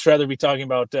much rather be talking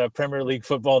about Premier League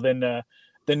football than an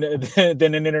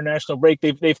international break.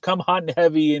 They've come hot and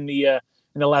heavy in the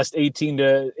last 18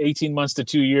 months to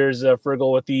 2 years,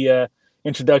 Fergal, with the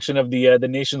introduction of the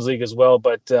Nations League as well,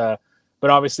 but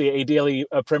obviously a daily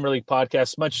Premier League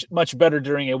podcast, much better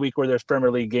during a week where there's Premier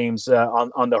League games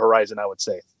on the horizon, I would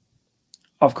say.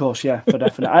 Of course, yeah, for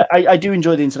definite. I do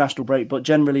enjoy the international break, but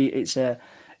generally it's a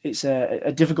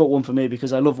difficult one for me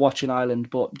because I love watching Ireland,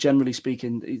 but generally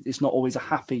speaking, it's not always a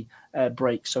happy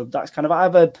break. So that's kind of I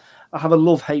have a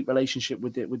love-hate relationship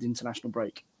with the international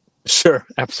break. Sure,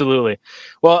 absolutely.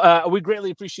 Well, we greatly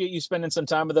appreciate you spending some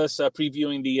time with us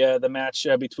previewing the match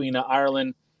between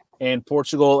Ireland and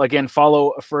Portugal. Again,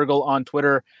 follow Fergal on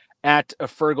Twitter at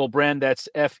FergalBren. That's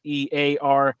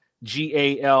FeargalBren.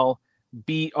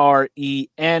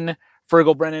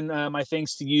 Fergal Brennan, my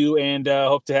thanks to you, and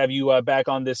hope to have you back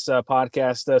on this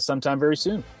podcast sometime very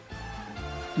soon.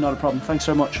 Not a problem. Thanks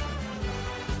so much.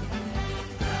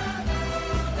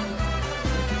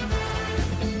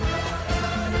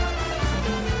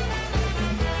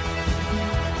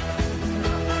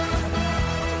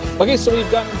 Okay, so we've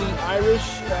gotten the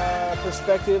Irish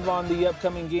perspective on the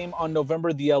upcoming game on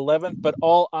November the 11th, but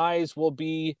all eyes will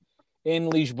be in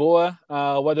Lisboa,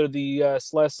 whether the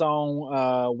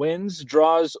Seleção wins,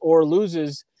 draws, or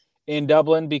loses in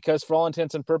Dublin, because for all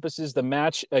intents and purposes, the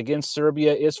match against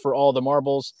Serbia is for all the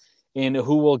marbles in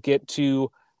who will get to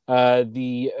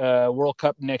the World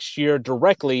Cup next year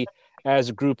directly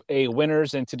as Group A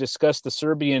winners. And to discuss the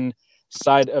Serbian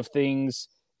side of things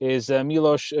is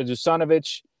Milos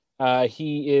Dusanovic.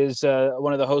 He is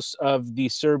one of the hosts of the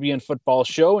Serbian Football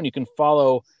Show, and you can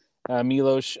follow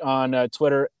Milos on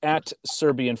Twitter at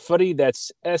Serbian Footy.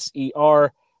 That's SerbianFooty.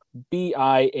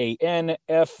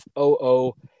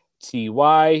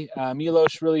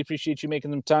 Milos, really appreciate you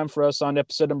making some time for us on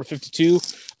episode number 52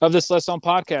 of this Less On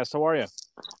podcast. How are you?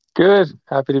 Good.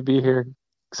 Happy to be here.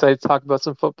 Excited to talk about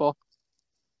some football.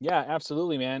 Yeah,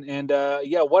 absolutely, man. And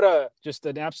just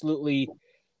an absolutely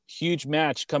huge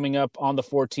match coming up on the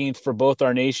 14th for both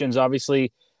our nations.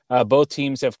 Obviously, both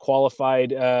teams have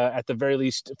qualified at the very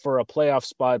least for a playoff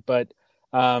spot, but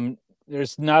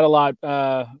there's not a lot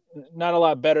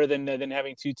better than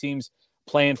having two teams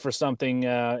playing for something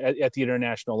at the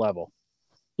international level.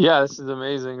 Yeah, this is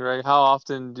amazing, right? How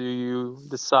often do you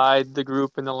decide the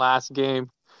group in the last game?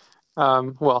 I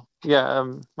mean,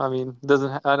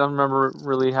 I don't remember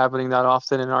really happening that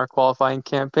often in our qualifying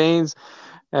campaigns.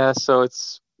 So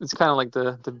it's kind of like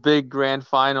the big grand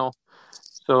final.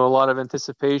 So a lot of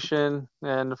anticipation,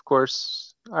 and of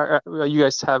course, you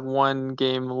guys have one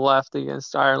game left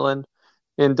against Ireland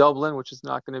in Dublin, which is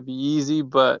not going to be easy.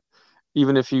 But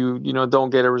even if you don't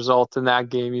get a result in that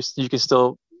game, you can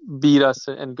still beat us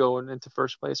and go into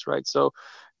first place, right? So,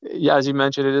 yeah, as you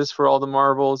mentioned, it is for all the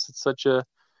marbles. It's such an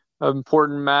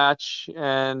important match,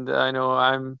 and I know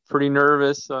I'm pretty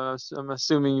nervous. I'm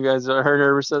assuming you guys are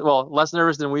nervous. Well, less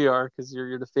nervous than we are because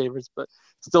you're the favorites, but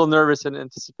still nervous and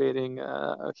anticipating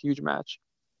a huge match.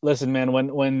 Listen, man,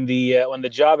 when the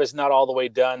job is not all the way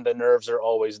done, the nerves are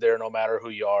always there, no matter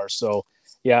who you are. So,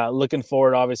 yeah, looking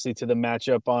forward, obviously, to the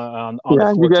matchup on the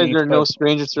 14th. You guys are no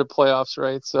strangers to the playoffs,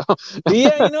 right? So,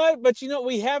 yeah, you know what? But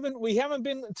we haven't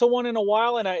been to one in a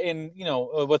while, and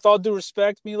with all due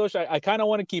respect, Milos, I kind of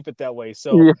want to keep it that way.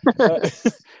 So, yeah.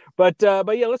 But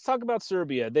yeah, let's talk about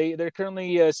Serbia. They're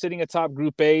currently sitting atop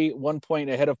Group A, 1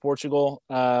 point ahead of Portugal.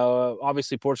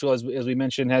 Obviously, Portugal, as we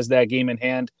mentioned, has that game in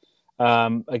hand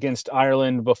against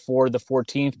Ireland before the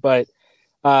 14th. But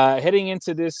heading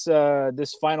into this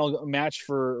final match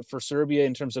for Serbia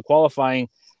in terms of qualifying,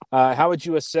 how would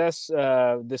you assess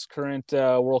this current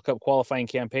World Cup qualifying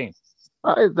campaign?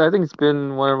 I think it's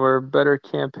been one of our better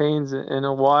campaigns in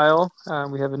a while.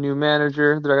 We have a new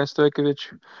manager, Dragan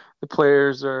Stojkovic. The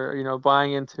players are,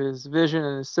 buying into his vision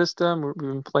and his system. We've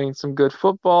been playing some good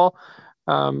football.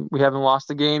 We haven't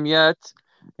lost a game yet.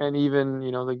 And even,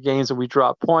 the games that we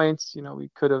dropped points, we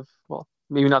could have, well,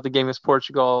 maybe not the game against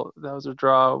Portugal. That was a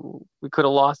draw. We could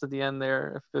have lost at the end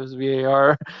there if it was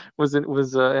VAR was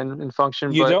in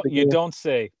function. You don't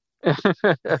say. But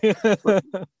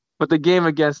the game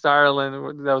against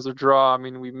Ireland, that was a draw. I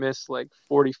mean, we missed like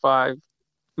 45,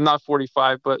 not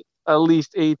 45, but at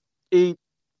least eight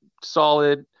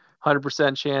solid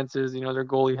 100% chances. Their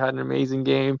goalie had an amazing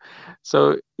game.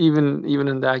 So even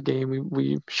in that game,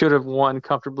 we should have won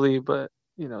comfortably, but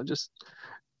just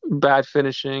bad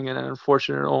finishing and an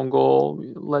unfortunate own goal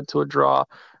led to a draw,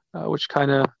 which kind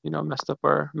of messed up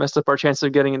our chances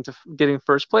of getting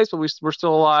first place. But we're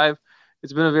still alive.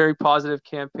 It's been a very positive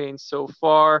campaign so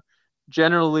far.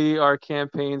 Generally, our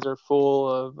campaigns are full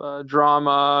of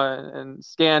drama and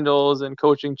scandals and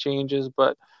coaching changes,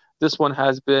 but this one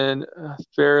has been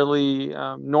fairly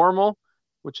normal,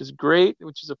 which is great,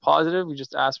 which is a positive. We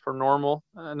just asked for normal,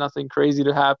 nothing crazy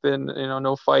to happen,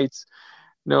 no fights,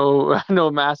 no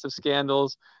massive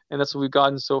scandals, and that's what we've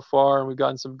gotten so far. And we've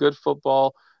gotten some good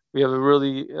football. We have a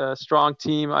really strong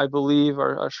team, I believe,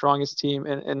 our strongest team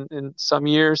in some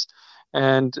years.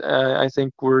 And I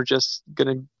think we're just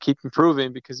going to keep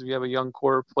improving because we have a young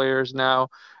core of players now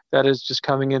that is just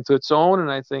coming into its own.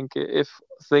 And I think if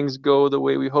things go the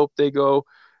way we hope they go,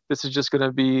 this is just going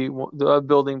to be the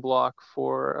building block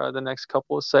for the next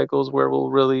couple of cycles where we'll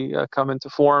really come into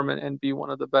form and be one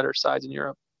of the better sides in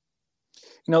Europe.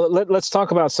 Let's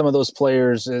talk about some of those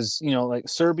players. As like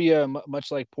Serbia,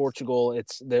 much like Portugal,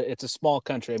 it's a small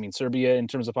country. I mean, Serbia in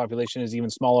terms of population is even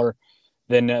smaller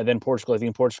than Portugal. I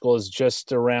think Portugal is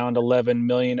just around 11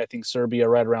 million. I think Serbia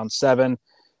right around 7.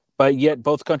 But yet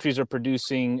both countries are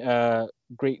producing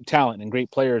great talent and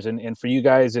great players. And for you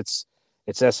guys, it's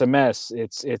SMS,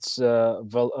 it's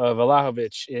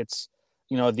Vlahovic, it's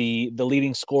the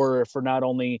leading scorer for not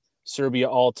only Serbia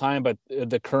all time, but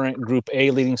the current Group A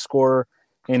leading scorer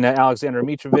in Alexander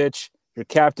Mitrovic, your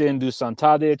captain Dusan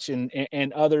Tadic,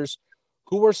 and others.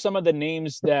 Who were some of the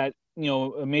names that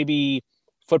maybe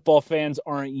football fans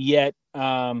aren't yet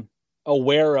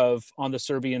aware of on the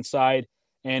Serbian side,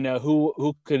 and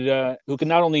who could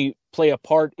not only play a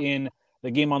part in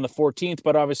the game on the 14th,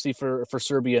 but obviously for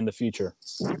Serbia in the future?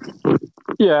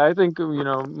 Yeah, I think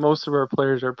most of our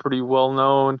players are pretty well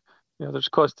known. There's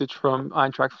Kostic from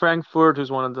Eintracht Frankfurt,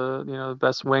 who's one of the the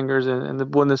best wingers in the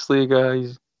Bundesliga.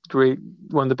 He's great,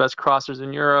 one of the best crossers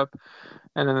in Europe.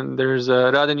 And then there's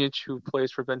Radonjic, who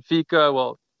plays for Benfica.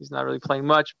 Well, he's not really playing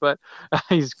much, but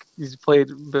he's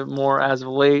played a bit more as of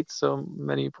late. So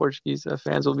many Portuguese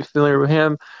fans will be familiar with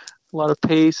him. A lot of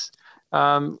pace.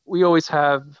 We always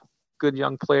have good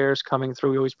young players coming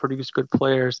through. We always produce good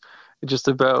players. It's just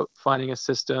about finding a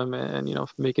system and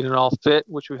making it all fit,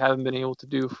 which we haven't been able to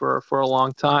do for a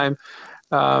long time.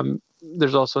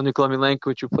 There's also Nikola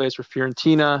Milenkovic, who plays for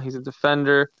Fiorentina. He's a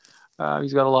defender.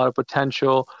 He's got a lot of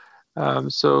potential.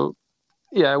 So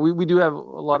yeah, we do have a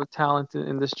lot of talent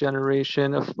in this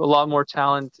generation, a lot more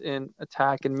talent in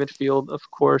attack and midfield, of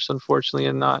course, unfortunately,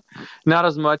 and not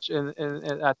as much in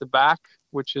at the back,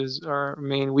 which is our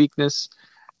main weakness,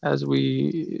 as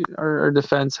our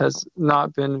defense has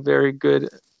not been very good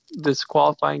this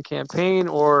qualifying campaign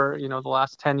or the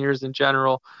last 10 years in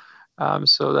general.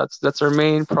 So that's our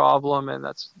main problem, and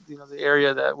that's the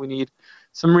area that we need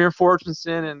some reinforcements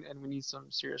in, and we need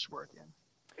some serious work in.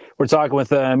 We're talking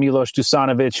with Milos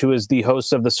Dusanovic, who is the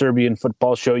host of the Serbian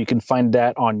Football Show. You can find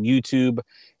that on YouTube,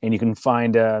 and you can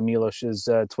find Milos's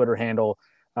Twitter handle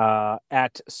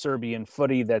at Serbian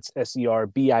Footy. That's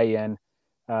SERBIAN,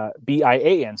 FOOTY.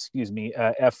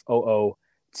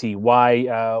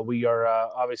 We are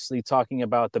obviously talking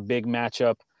about the big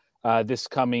matchup this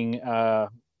coming, the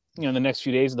next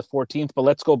few days of the 14th. But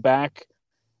let's go back,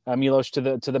 Milos, to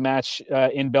the match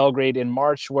in Belgrade in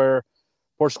March, where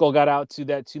Portugal got out to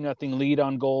that 2-0 lead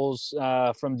on goals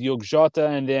from Diogo Jota,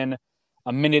 and then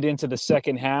a minute into the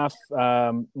second half,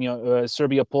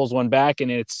 Serbia pulls one back, and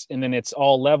then it's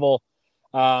all level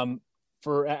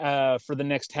for the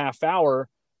next half hour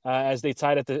as they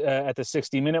tied at the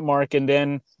 60-minute mark, and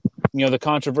then the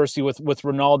controversy with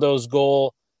Ronaldo's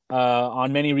goal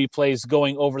on many replays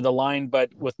going over the line, but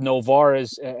with no VAR,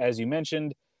 as you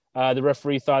mentioned, the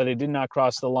referee thought they did not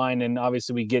cross the line, and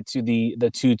obviously we get to the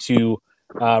 2-2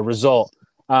 result.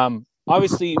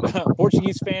 Obviously,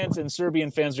 Portuguese fans and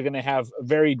Serbian fans are going to have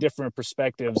very different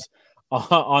perspectives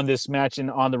on this match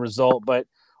and on the result. But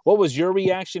what was your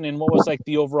reaction, and what was like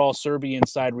the overall Serbian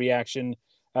side reaction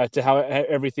to how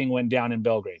everything went down in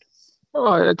Belgrade?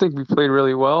 Oh, I think we played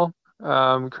really well.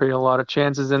 We created a lot of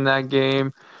chances in that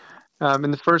game.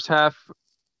 In the first half,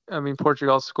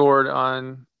 Portugal scored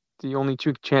on the only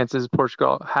two chances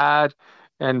Portugal had,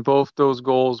 and both those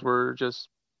goals were just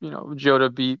Jota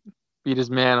beat his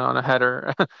man on a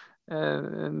header,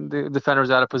 and the defender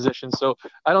was out of position. So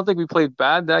I don't think we played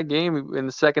bad that game. In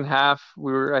the second half,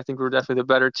 I think we were definitely the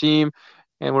better team,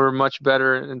 and we were much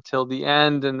better until the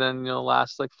end. And then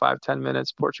last like 5-10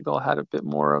 minutes, Portugal had a bit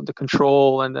more of the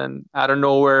control, and then out of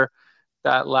nowhere,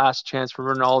 that last chance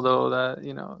for Ronaldo that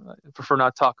I prefer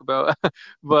not to talk about.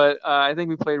 But I think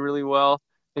we played really well.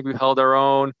 I think we held our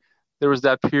own. There was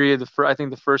that period, I think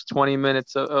the first 20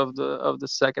 minutes of the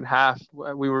second half,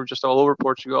 we were just all over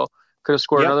Portugal. Could have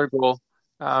scored another goal.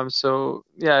 So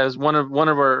yeah, it was one of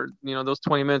our those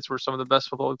 20 minutes were some of the best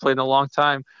football we played in a long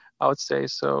time, I would say.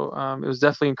 So it was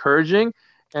definitely encouraging,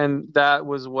 and that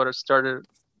was what started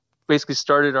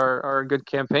our good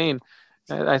campaign.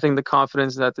 And I think the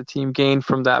confidence that the team gained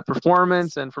from that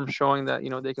performance and from showing that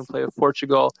they can play with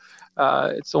Portugal,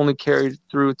 it's only carried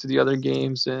through to the other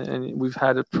games, and we've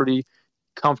had a pretty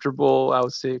comfortable, I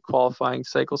would say, qualifying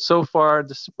cycle so far,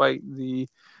 despite the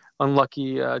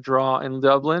unlucky draw in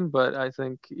Dublin. But I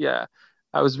think,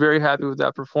 I was very happy with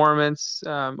that performance.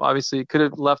 Obviously, it could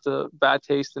have left a bad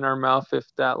taste in our mouth if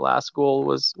that last goal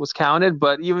was counted,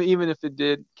 but even if it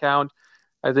did count,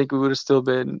 I think we would have still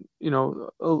been,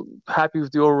 happy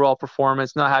with the overall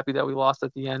performance. Not happy that we lost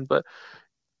at the end, but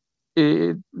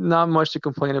not much to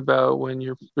complain about when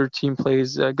your team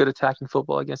plays good attacking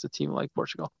football against a team like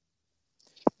Portugal.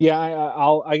 Yeah,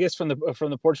 I guess from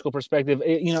the Portugal perspective,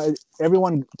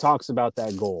 everyone talks about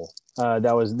that goal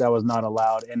that was not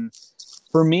allowed, and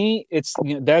for me, it's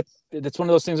that's one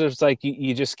of those things where it's like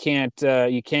you just can't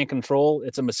control.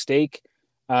 It's a mistake.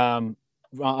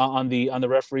 On the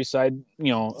referee side,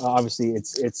 obviously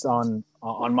it's on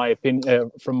my opinion,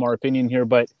 from our opinion here.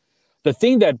 But the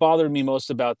thing that bothered me most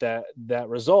about that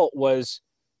result was,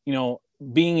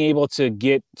 being able to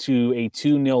get to a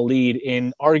 2-0 lead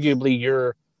in arguably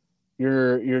your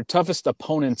toughest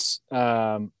opponent's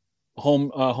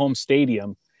home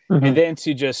stadium, and then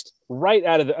to just right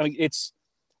out of it's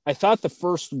I thought the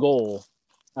first goal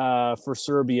for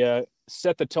Serbia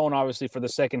set the tone, obviously, for the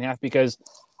second half, because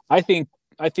I think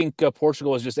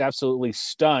Portugal was just absolutely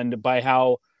stunned by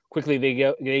how quickly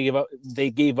they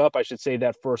gave up, I should say,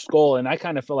 that first goal, and I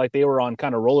kind of felt like they were on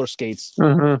kind of roller skates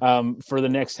for the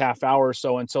next half hour or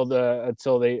so until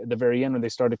the very end when they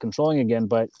started controlling again.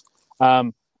 But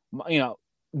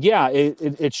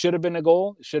it should have been a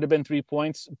goal, it should have been 3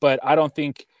 points, but I don't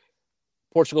think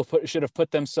Portugal should have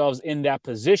put themselves in that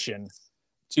position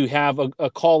to have a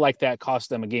call like that cost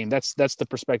them a game. That's the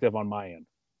perspective on my end.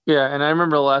 Yeah, and I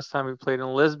remember the last time we played in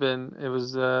Lisbon, it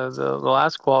was the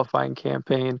last qualifying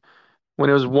campaign when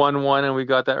it was 1-1 and we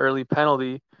got that early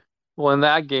penalty. Well, in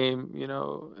that game,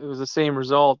 it was the same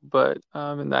result, but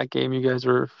in that game, you guys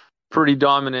were pretty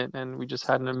dominant, and we just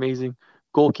had an amazing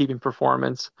goalkeeping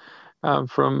performance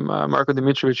from Marko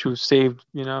Dimitrovic, who saved,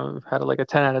 had like a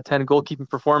 10 out of 10 goalkeeping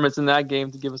performance in that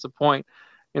game to give us a point.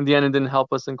 In the end, it didn't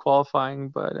help us in qualifying,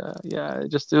 but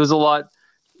it was a lot.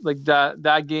 Like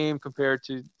that game compared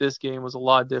to this game was a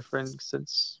lot different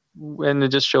and it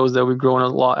just shows that we've grown a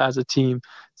lot as a team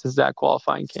since that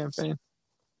qualifying campaign.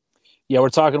 Yeah, we're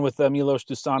talking with Milos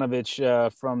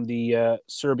Dusanovic from the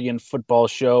Serbian Football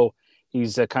Show.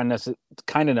 He's kind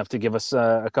enough to give us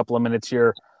a couple of minutes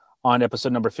here on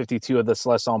episode number 52 of the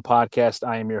Seleção podcast.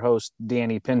 I am your host,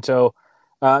 Danny Pinto.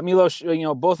 Milos,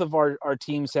 both of our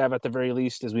teams have, at the very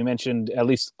least, as we mentioned, at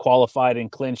least qualified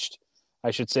and clinched, I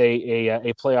should say,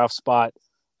 a playoff spot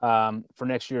for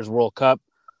next year's World Cup.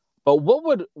 But what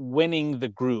would winning the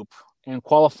group and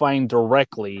qualifying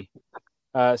directly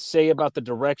say about the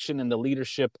direction and the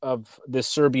leadership of this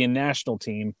Serbian national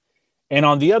team? And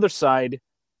on the other side,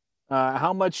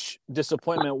 how much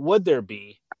disappointment would there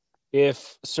be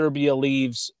if Serbia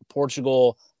leaves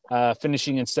Portugal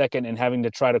finishing in second and having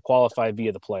to try to qualify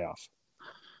via the playoff?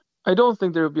 I don't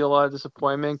think there would be a lot of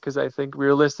disappointment because I think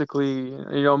realistically,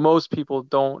 most people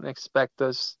don't expect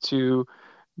us to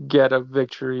get a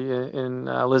victory in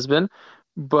Lisbon.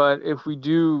 But if we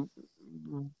do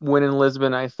win in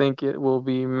Lisbon, I think it will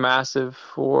be massive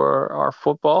for our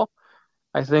football.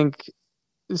 I think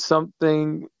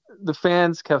the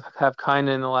fans have kind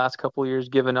of in the last couple of years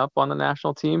given up on the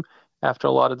national team after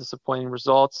a lot of disappointing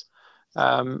results.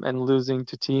 And losing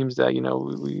to teams that,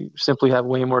 we simply have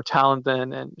way more talent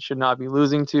than and should not be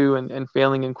losing to, and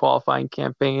failing in qualifying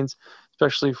campaigns,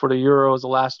 especially for the Euros, the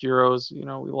last Euros,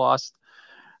 we lost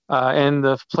in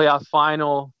the playoff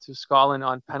final to Scotland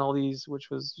on penalties, which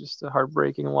was just a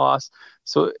heartbreaking loss.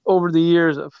 So over the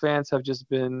years, fans have just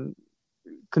been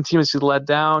continuously let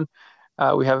down.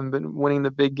 We haven't been winning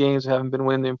the big games. We haven't been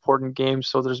winning the important games.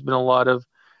 So there's been a lot of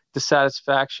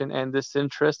dissatisfaction and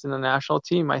disinterest in the national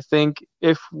team. I think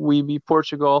if we beat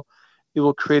Portugal, it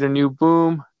will create a new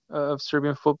boom of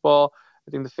Serbian football.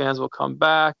 I think the fans will come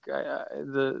back.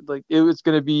 It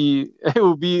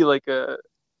will be like a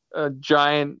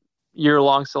giant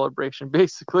year-long celebration,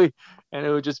 basically, and it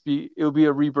will be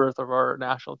a rebirth of our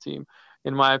national team,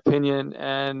 in my opinion,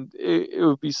 and it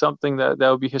would be something that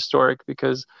would be historic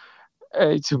because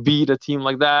to beat a team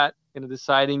like that in a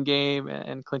deciding game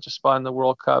and clinch a spot in the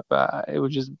World Cup, it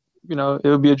would just, it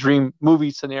would be a dream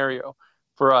movie scenario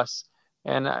for us.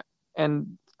 And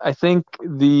I think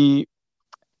the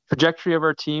trajectory of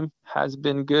our team has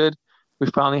been good. We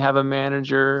finally have a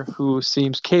manager who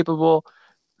seems capable,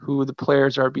 who the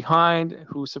players are behind,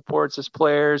 who supports his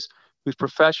players, who's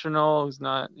professional, who's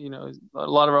not, a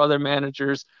lot of our other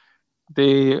managers,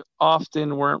 they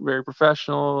often weren't very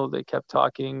professional. They kept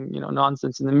talking,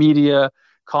 nonsense in the media,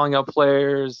 calling out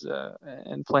players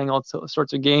and playing all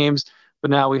sorts of games.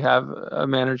 But now we have a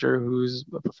manager who's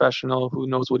a professional, who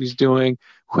knows what he's doing,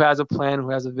 who has a plan, who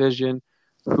has a vision,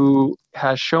 who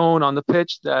has shown on the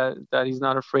pitch that he's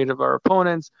not afraid of our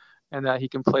opponents and that he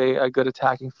can play a good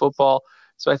attacking football.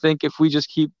 So I think if we just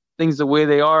keep things the way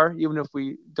they are, even if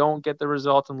we don't get the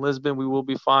result in Lisbon, we will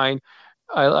be fine.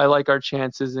 I like our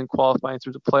chances in qualifying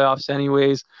through the playoffs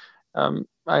anyways.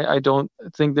 I don't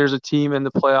think there's a team in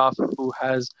the playoff who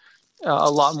has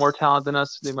a lot more talent than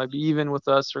us. They might be even with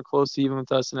us or close to even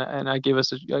with us, and I give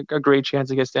us a great chance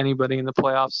against anybody in the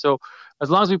playoffs. So as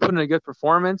long as we put in a good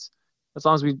performance, as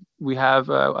long as we have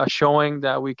a showing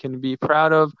that we can be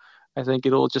proud of, I think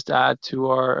it'll just add to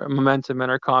our momentum and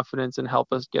our confidence and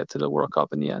help us get to the World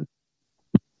Cup in the end.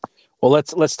 Well,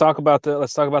 let's talk about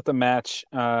the match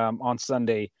on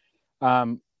Sunday.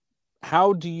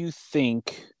 How do you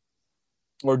think,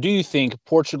 or do you think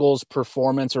Portugal's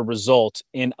performance or result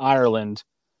in Ireland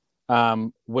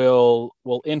will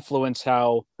influence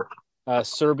how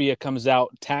Serbia comes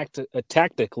out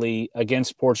tactically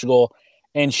against Portugal,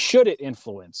 and should it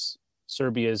influence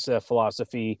Serbia's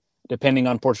philosophy depending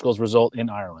on Portugal's result in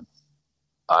Ireland?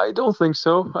 I don't think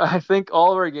so. I think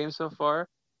all of our games so far,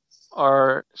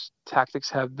 our tactics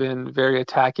have been very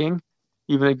attacking,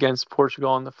 even against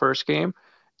Portugal in the first game.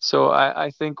 So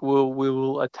I think we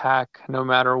will attack no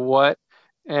matter what.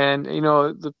 And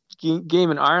the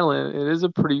game in Ireland, it is a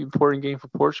pretty important game for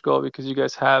Portugal because you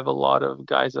guys have a lot of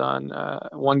guys on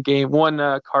one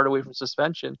card away from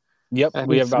suspension. Yep, And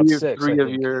we have about six. Three of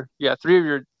your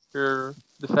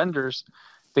defenders.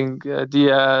 I think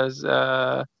Diaz,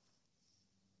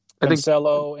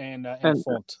 Cancelo and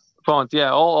Font. Font, yeah,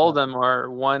 all of them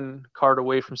are one card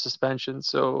away from suspension,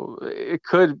 so it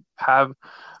could have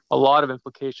a lot of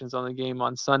implications on the game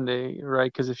on Sunday,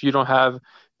 right? Because if you don't have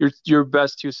your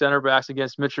best two center backs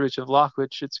against Mitrovic and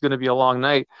Vlahovic, it's going to be a long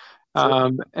night.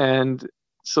 Sure. And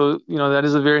so that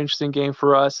is a very interesting game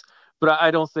for us. But I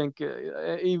don't think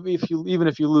even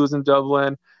if you lose in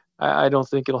Dublin, I don't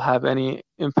think it'll have any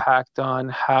impact on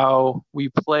how we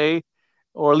play.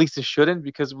 Or at least it shouldn't,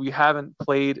 because we haven't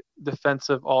played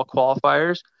defensive all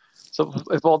qualifiers. So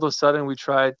if all of a sudden we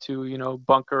tried to,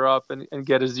 bunker up and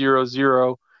get a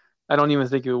 0-0, I don't even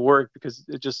think it would work because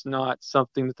it's just not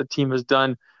something that the team has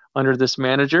done under this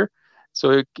manager.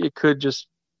 So it could just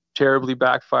terribly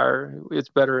backfire. It's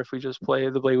better if we just play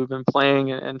the way we've been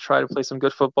playing and try to play some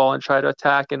good football and try to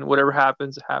attack, and whatever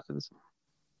happens, it happens.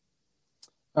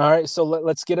 All right, so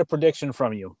let's get a prediction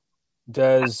from you.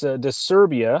 Does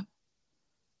Serbia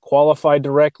qualify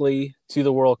directly to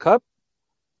the World Cup,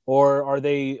 or are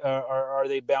they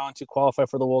bound to qualify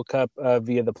for the World Cup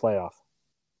via the playoff?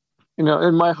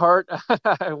 In my heart,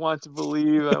 I want to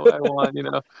believe. I want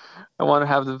to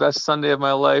have the best Sunday of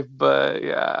my life. But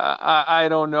yeah, I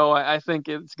don't know. I think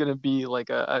it's going to be like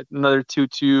another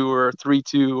 2-2 or a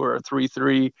 3-2 or a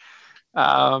 3-3.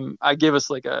 I give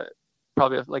us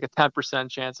probably a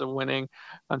 10% chance of winning.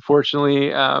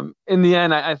 Unfortunately, in the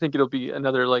end, I think it'll be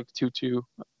another 2-2,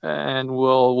 and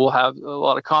we'll have a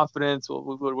lot of confidence.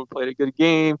 We'll played a good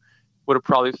game. Would have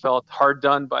probably felt hard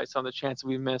done by some of the chances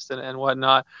we missed and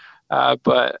whatnot.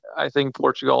 But I think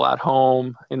Portugal at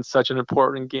home in such an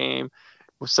important game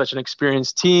with such an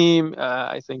experienced team,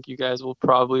 I think you guys will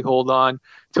probably hold on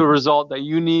to a result that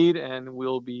you need, and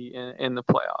we'll be in the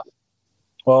playoff.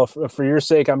 Well, for your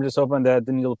sake, I'm just hoping that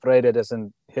Daniel Pereira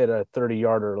doesn't hit a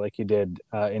 30-yarder like he did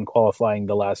in qualifying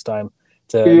the last time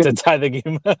to tie the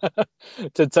game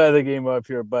to tie the game up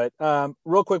here. But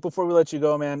real quick before we let you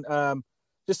go, man,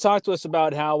 just talk to us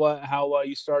about how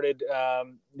you started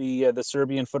the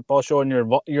Serbian football show and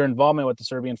your involvement with the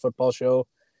Serbian football show,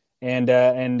 and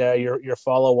your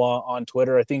follow on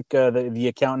Twitter. I think the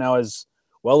account now is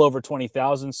well over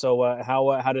 20,000. So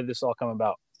how did this all come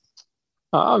about?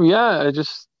 I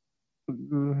just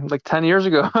 10 years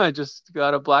ago, I just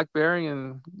got a BlackBerry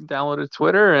and downloaded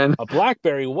Twitter. And a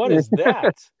BlackBerry? What is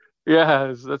that?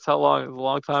 Yeah, that's how long. It was a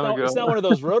long time ago. It's not one of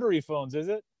those rotary phones, is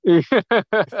it? It's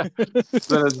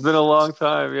been a long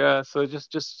time. Yeah, so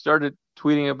just started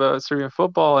tweeting about Serbian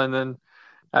football, and then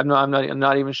I'm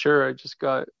not even sure. I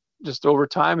just over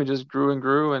time it just grew and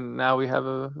grew, and now we have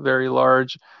a very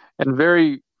large and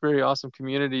very, very awesome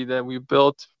community that we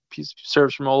built.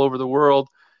 Serbs from all over the world,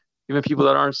 even people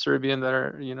that aren't Serbian that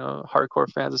are hardcore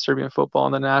fans of Serbian football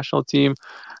and the national team.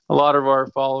 A lot of our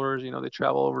followers, they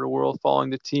travel over the world following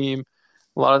the team.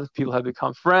 A lot of the people have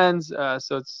become friends,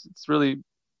 so it's really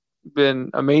been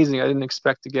amazing. I didn't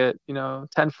expect to get 10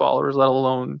 followers, let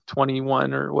alone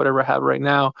 21 or whatever I have right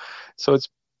now. So it's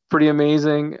pretty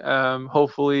amazing.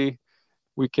 Hopefully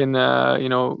we can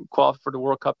qualify for the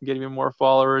World Cup and get even more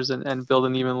followers and build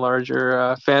an even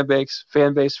larger fan base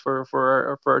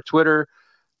for our Twitter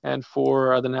and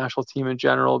for the national team in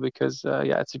general, because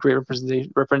it's a great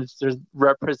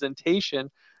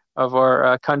representation of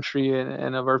our country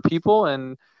and of our people.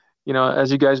 And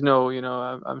as you guys know,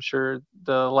 I'm sure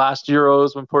the last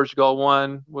Euros when Portugal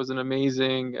won was an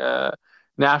amazing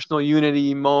national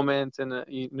unity moment and a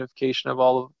unification of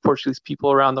all of Portuguese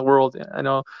people around the world. I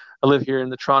know I live here in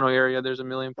the Toronto area. There's 1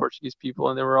 million Portuguese people,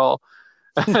 and they were all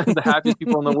the happiest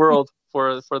people in the world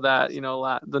for that,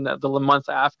 the month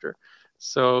after.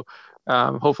 So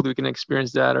hopefully we can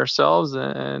experience that ourselves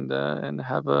and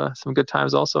have some good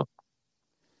times also.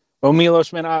 Well,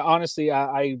 Milos, man,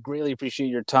 I greatly appreciate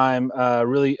your time. I've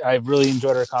really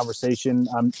enjoyed our conversation.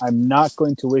 I'm not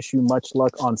going to wish you much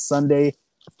luck on Sunday,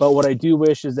 but what I do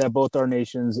wish is that both our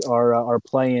nations are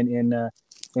playing in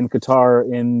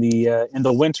Qatar in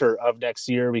the winter of next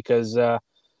year, because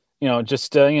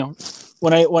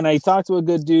when I talk to a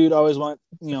good dude, I always want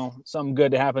something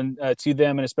good to happen to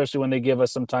them, and especially when they give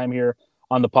us some time here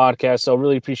on the podcast. So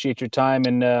really appreciate your time,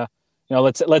 and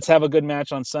let's have a good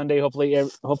match on Sunday.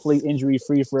 Hopefully injury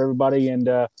free for everybody,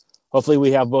 and hopefully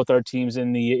we have both our teams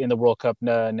in the World Cup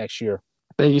next year.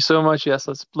 Thank you so much. Yes,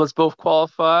 let's both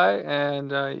qualify.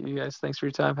 And you guys, thanks for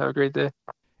your time. Have a great day.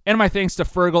 And my thanks to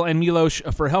Fergal and Milos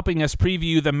for helping us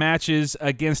preview the matches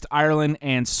against Ireland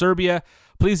and Serbia.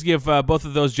 Please give both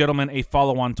of those gentlemen a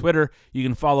follow on Twitter. You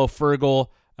can follow Fergal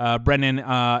Brennan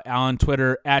on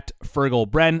Twitter at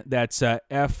FergalBren. That's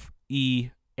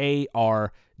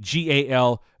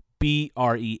FeargalBren.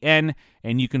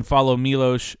 And you can follow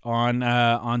Milos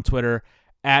on Twitter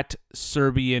at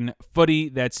Serbian Footy.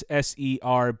 That's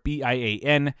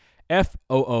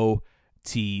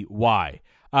SerbianFooty.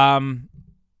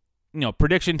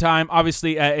 Prediction time.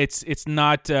 Obviously, it's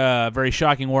not very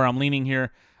shocking where I'm leaning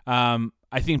here.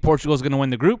 I think Portugal is going to win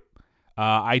the group.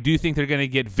 I do think they're going to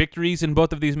get victories in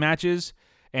both of these matches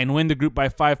and win the group by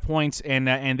 5 points,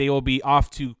 and they will be off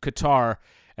to Qatar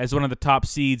as one of the top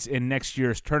seeds in next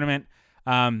year's tournament.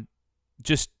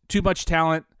 Just too much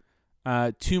talent,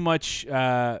 too much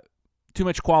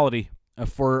quality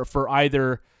for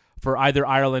either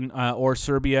Ireland or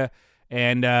Serbia,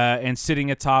 and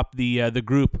sitting atop the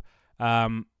group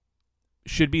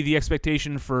should be the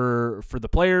expectation for the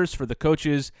players, for the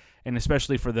coaches, and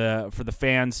especially for the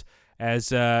fans.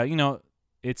 As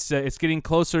it's getting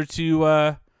closer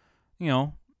to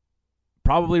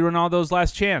probably Ronaldo's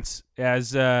last chance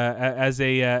as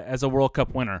a World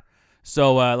Cup winner.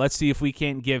 So let's see if we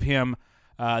can't give him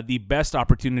the best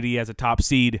opportunity as a top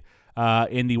seed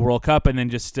in the World Cup, and then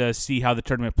just see how the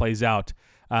tournament plays out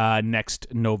next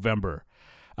November.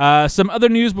 Some other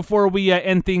news before we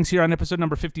end things here on episode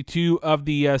number 52 of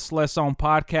the Seleção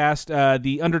podcast.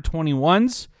 The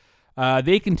under-21s,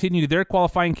 they continue their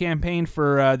qualifying campaign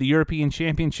for the European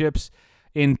Championships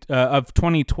of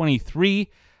 2023.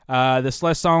 The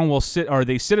Seleção will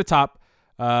sit atop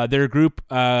their group.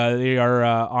 They are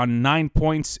on 9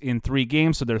 points in 3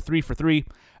 games, so they're 3 for 3.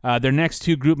 Their next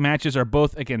 2 group matches are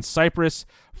both against Cyprus,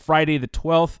 Friday the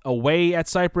 12th away at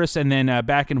Cyprus, and then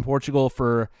back in Portugal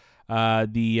for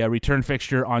the return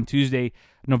fixture on Tuesday,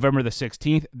 November the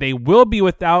 16th. They will be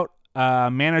without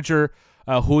manager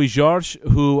Rui Jorge,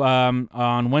 who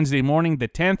on Wednesday morning, the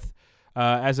 10th,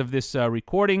 as of this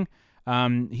recording,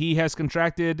 he has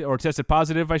contracted or tested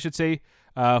positive, I should say,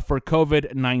 for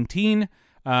COVID-19.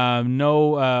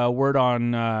 No word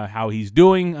on how he's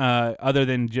doing, other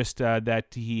than just that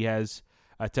he has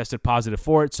tested positive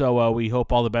for it. So we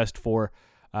hope all the best for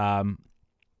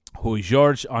Rui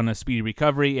Jorge on a speedy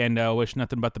recovery, and wish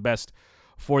nothing but the best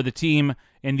for the team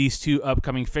in these 2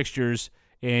 upcoming fixtures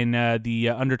in the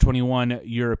under-21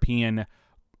 European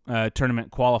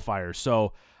tournament qualifiers.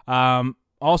 So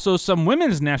also some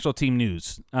women's national team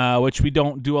news, which we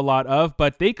don't do a lot of,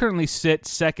 but they currently sit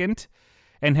second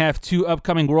and have 2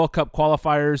 upcoming World Cup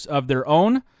qualifiers of their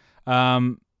own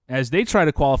as they try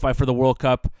to qualify for the World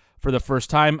Cup for the first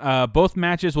time. Both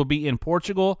matches will be in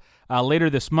Portugal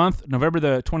later this month. November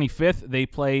the 25th, they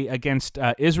play against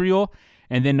Israel,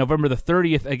 and then November the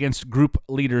 30th against group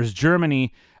leaders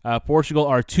Germany. Portugal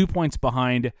are 2 points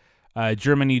behind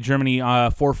Germany. Germany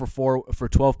 4 for 4 for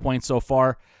 12 points so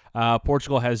far.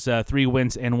 Portugal has 3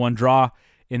 wins and 1 draw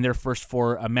in their first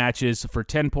 4 matches for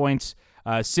 10 points.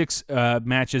 6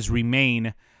 matches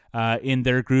remain in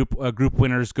their group. Group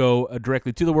winners go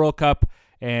directly to the World Cup,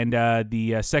 and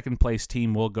the second place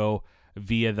team will go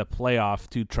via the playoff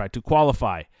to try to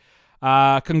qualify.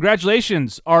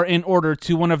 Congratulations are in order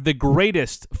to one of the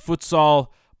greatest futsal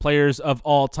players of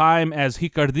all time, as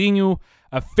Ricardinho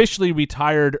officially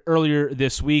retired earlier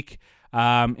this week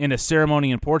in a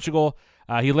ceremony in Portugal.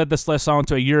 He led the Seleção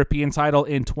to a European title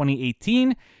in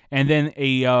 2018, and then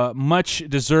a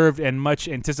much-deserved and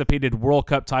much-anticipated World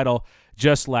Cup title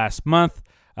just last month.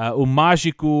 O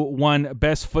Mágico won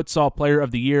Best Futsal Player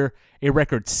of the Year a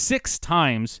record 6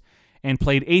 times and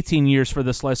played 18 years for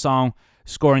the Seleção,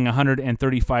 scoring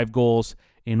 135 goals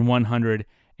in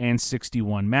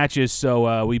 161 matches.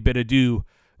 So we bid adieu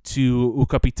to o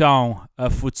Capitão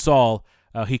of Futsal,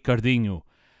 Ricardinho.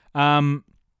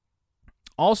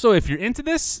 Also, if you're into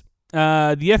this,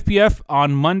 the FPF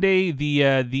on Monday, the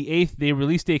 8th, they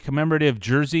released a commemorative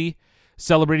jersey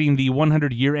celebrating the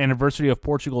 100-year anniversary of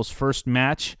Portugal's first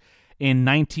match in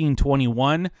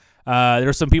 1921. There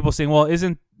are some people saying, well,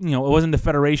 it wasn't the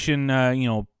Federation,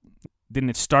 didn't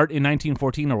it start in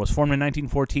 1914 or was formed in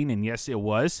 1914? And yes, it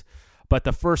was. But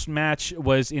the first match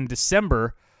was in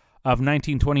December of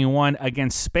 1921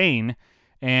 against Spain.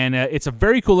 And it's a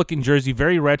very cool-looking jersey,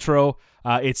 very retro.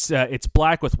 It's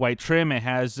black with white trim. It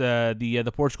has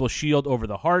the Portugal shield over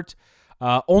the heart.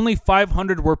 Only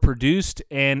 500 were produced,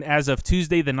 and as of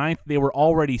Tuesday the 9th, they were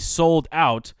already sold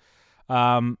out.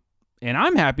 And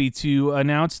I'm happy to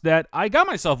announce that I got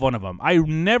myself one of them. I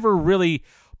never really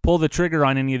pull the trigger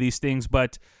on any of these things,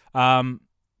 but you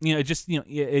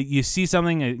see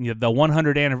something, the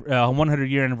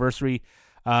 100-year anniversary.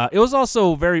 It was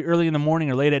also very early in the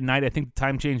morning or late at night. I think the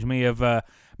time change may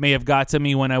have got to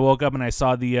me when I woke up and I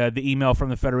saw the email from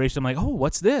the Federation. I'm like, oh,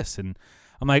 what's this? And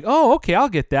I'm like, oh, okay, I'll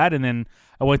get that. And then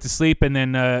I went to sleep, and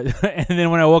then and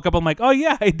then when I woke up, I'm like, oh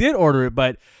yeah, I did order it,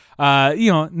 but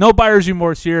no buyer's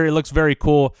remorse here. It looks very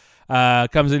cool.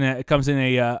 Comes in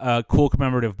a cool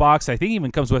commemorative box. I think it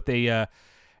even comes with a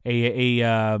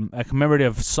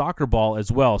commemorative soccer ball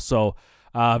as well. So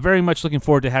very much looking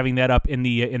forward to having that up in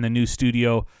the new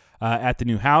studio at the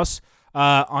new house.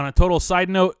 On a total side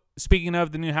note, speaking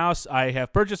of the new house, I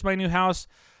have purchased my new house.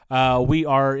 We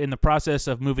are in the process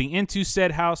of moving into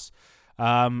said house.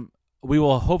 We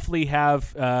will hopefully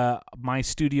have my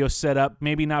studio set up,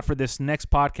 maybe not for this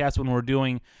next podcast when we're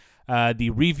doing the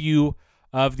review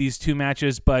of these two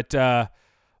matches, but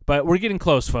we're getting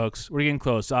close, folks. We're getting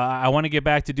close. I want to get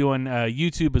back to doing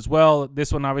YouTube as well.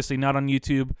 This one obviously not on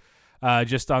YouTube,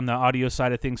 just on the audio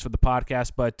side of things for the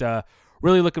podcast, but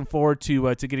really looking forward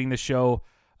to getting the show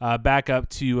back up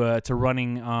to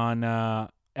running on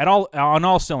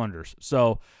all cylinders.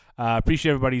 So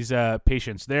appreciate everybody's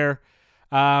patience there.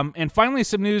 And finally,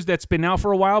 some news that's been out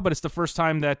for a while, but it's the first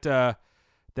time that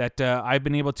I've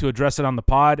been able to address it on the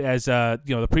pod. As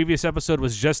the previous episode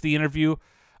was just the interview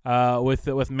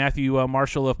with Matthew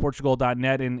Marshall of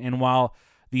Portugal.net, and while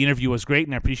the interview was great,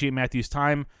 and I appreciate Matthew's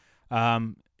time,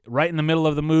 right in the middle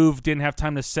of the move, didn't have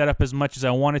time to set up as much as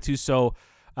I wanted to. So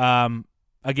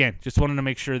again, just wanted to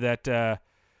make sure that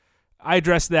I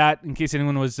addressed that in case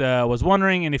anyone was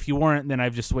wondering, and if you weren't, then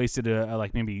I've just wasted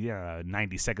maybe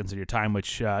 90 seconds of your time,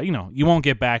 which you won't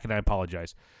get back, and I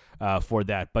apologize for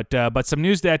that. But some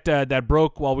news that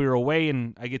broke while we were away,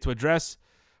 and I get to address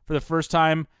for the first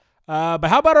time. But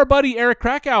how about our buddy Eric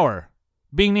Krakauer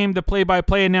being named the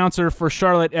play-by-play announcer for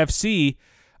Charlotte FC,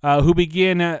 who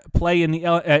begin play in the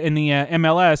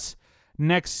MLS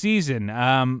next season?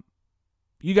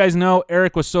 You guys know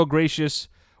Eric was so gracious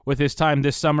with his time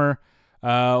this summer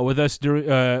with us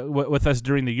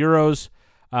during the Euros,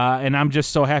 and I'm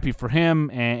just so happy for him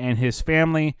and his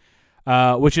family,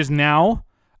 which is now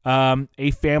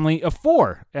a family of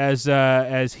four,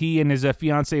 as he and his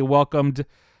fiance welcomed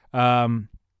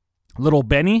little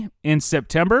Benny in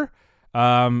September.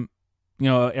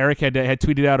 Eric had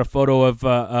tweeted out a photo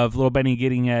of little Benny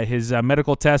getting his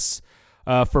medical tests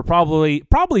for probably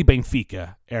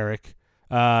Benfica. Eric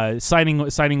signing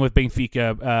with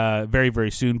Benfica very,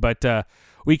 very soon, but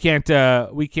we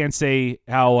can't say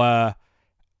how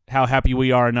happy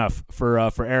we are enough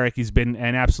for Eric. He's been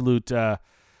an absolute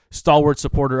stalwart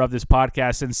supporter of this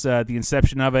podcast since the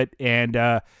inception of it,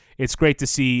 and it's great to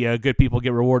see good people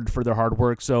get rewarded for their hard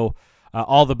work. So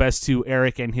all the best to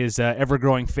Eric and his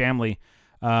ever-growing family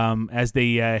as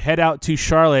they head out to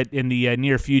Charlotte in the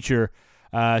near future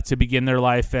to begin their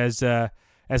life as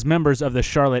members of the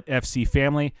Charlotte FC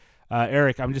family.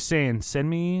 Eric, I'm just saying, send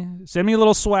me a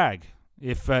little swag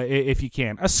if you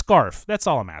can. A scarf. That's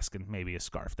all I'm asking. Maybe a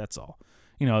scarf. That's all.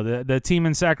 The team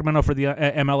in Sacramento for the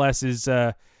MLS is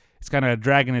it's kind of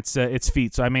dragging its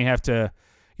feet, so I may have to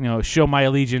show my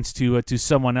allegiance to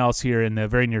someone else here in the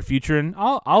very near future, and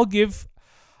I'll give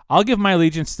my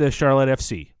allegiance to Charlotte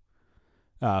FC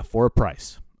for a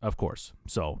price, of course.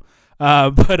 So,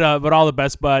 but all the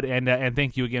best, bud, and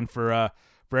thank you again for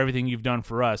everything you've done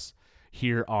for us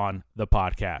here on the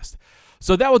podcast.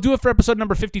 So that will do it for episode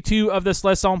number 52 of this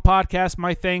Les On podcast.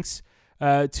 My thanks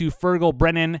to Fergal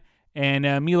Brennan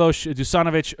and Milos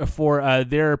Dusanovic for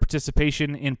their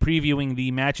participation in previewing the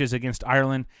matches against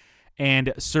Ireland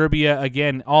and Serbia.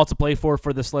 Again, all to play for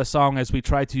this Les Song as we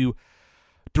try to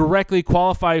directly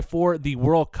qualify for the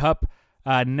World Cup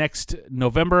next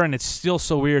November. And it's still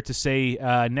so weird to say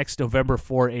next November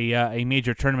for a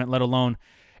major tournament, let alone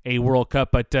a World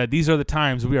Cup. But these are the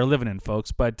times we are living in,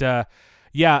 folks. But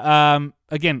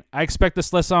again, I expect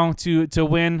this Les Song to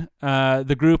win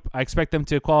the group. I expect them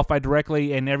to qualify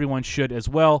directly, and everyone should as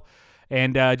well.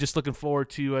 And just looking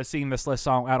forward to seeing this Les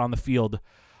Song out on the field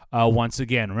once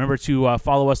again. Remember to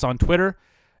follow us on Twitter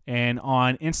and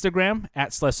on Instagram at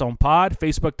SlesOnPod,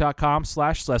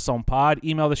 Facebook.com/SlesOnPod,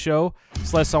 email the show,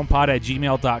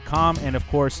 SlesOnPod@gmail.com, and of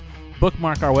course,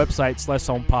 bookmark our website,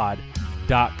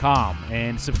 SlesOnPod.com,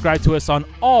 and subscribe to us on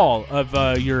all of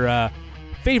your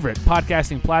favorite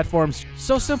podcasting platforms.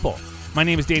 So simple. My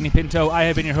name is Danny Pinto. I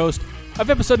have been your host of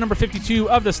episode number 52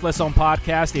 of the Les On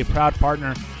podcast, a proud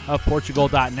partner of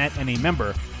Portugal.net and a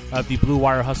member of the Blue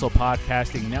Wire Hustle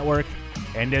Podcasting Network.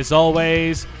 And as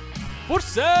always,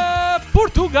 Força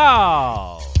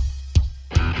Portugal!